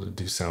be able to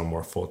do sound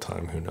more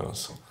full-time. Who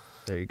knows?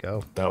 There you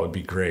go. That would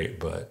be great,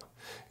 but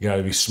you got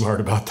to be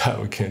smart about that.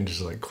 We can't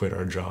just like quit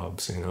our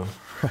jobs,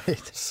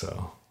 Right.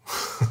 So.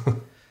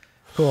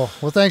 Cool.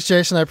 Well, thanks,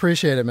 Jason. I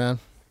appreciate it, man.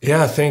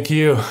 Yeah, thank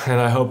you.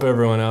 And I hope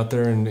everyone out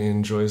there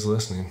enjoys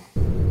listening.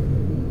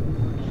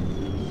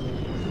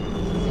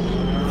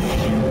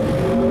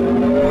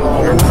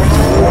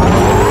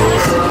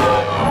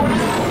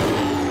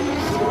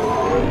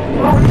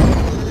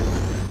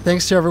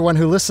 Thanks to everyone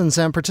who listens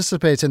and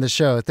participates in the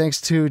show.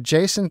 Thanks to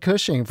Jason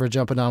Cushing for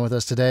jumping on with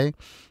us today.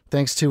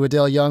 Thanks to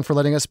Adele Young for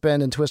letting us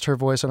bend and twist her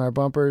voice on our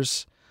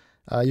bumpers.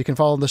 You can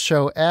follow the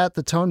show at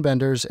The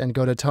Tonebenders and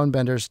go to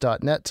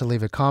tonebenders.net to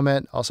leave a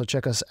comment. Also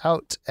check us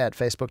out at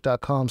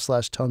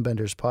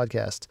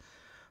facebook.com/tonebenderspodcast.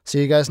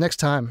 See you guys next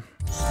time.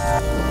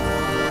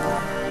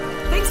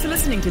 Thanks for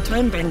listening to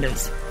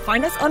Tonebenders.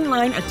 Find us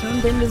online at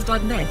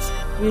tonebenders.net,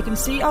 where you can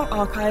see our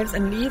archives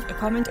and leave a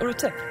comment or a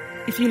tip.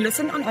 If you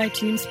listen on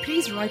iTunes,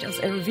 please write us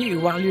a review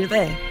while you're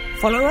there.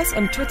 Follow us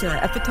on Twitter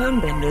at The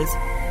Tonebenders,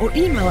 or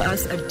email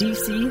us at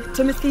dc,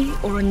 Timothy,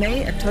 or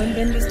Renee at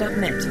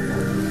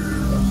tonebenders.net.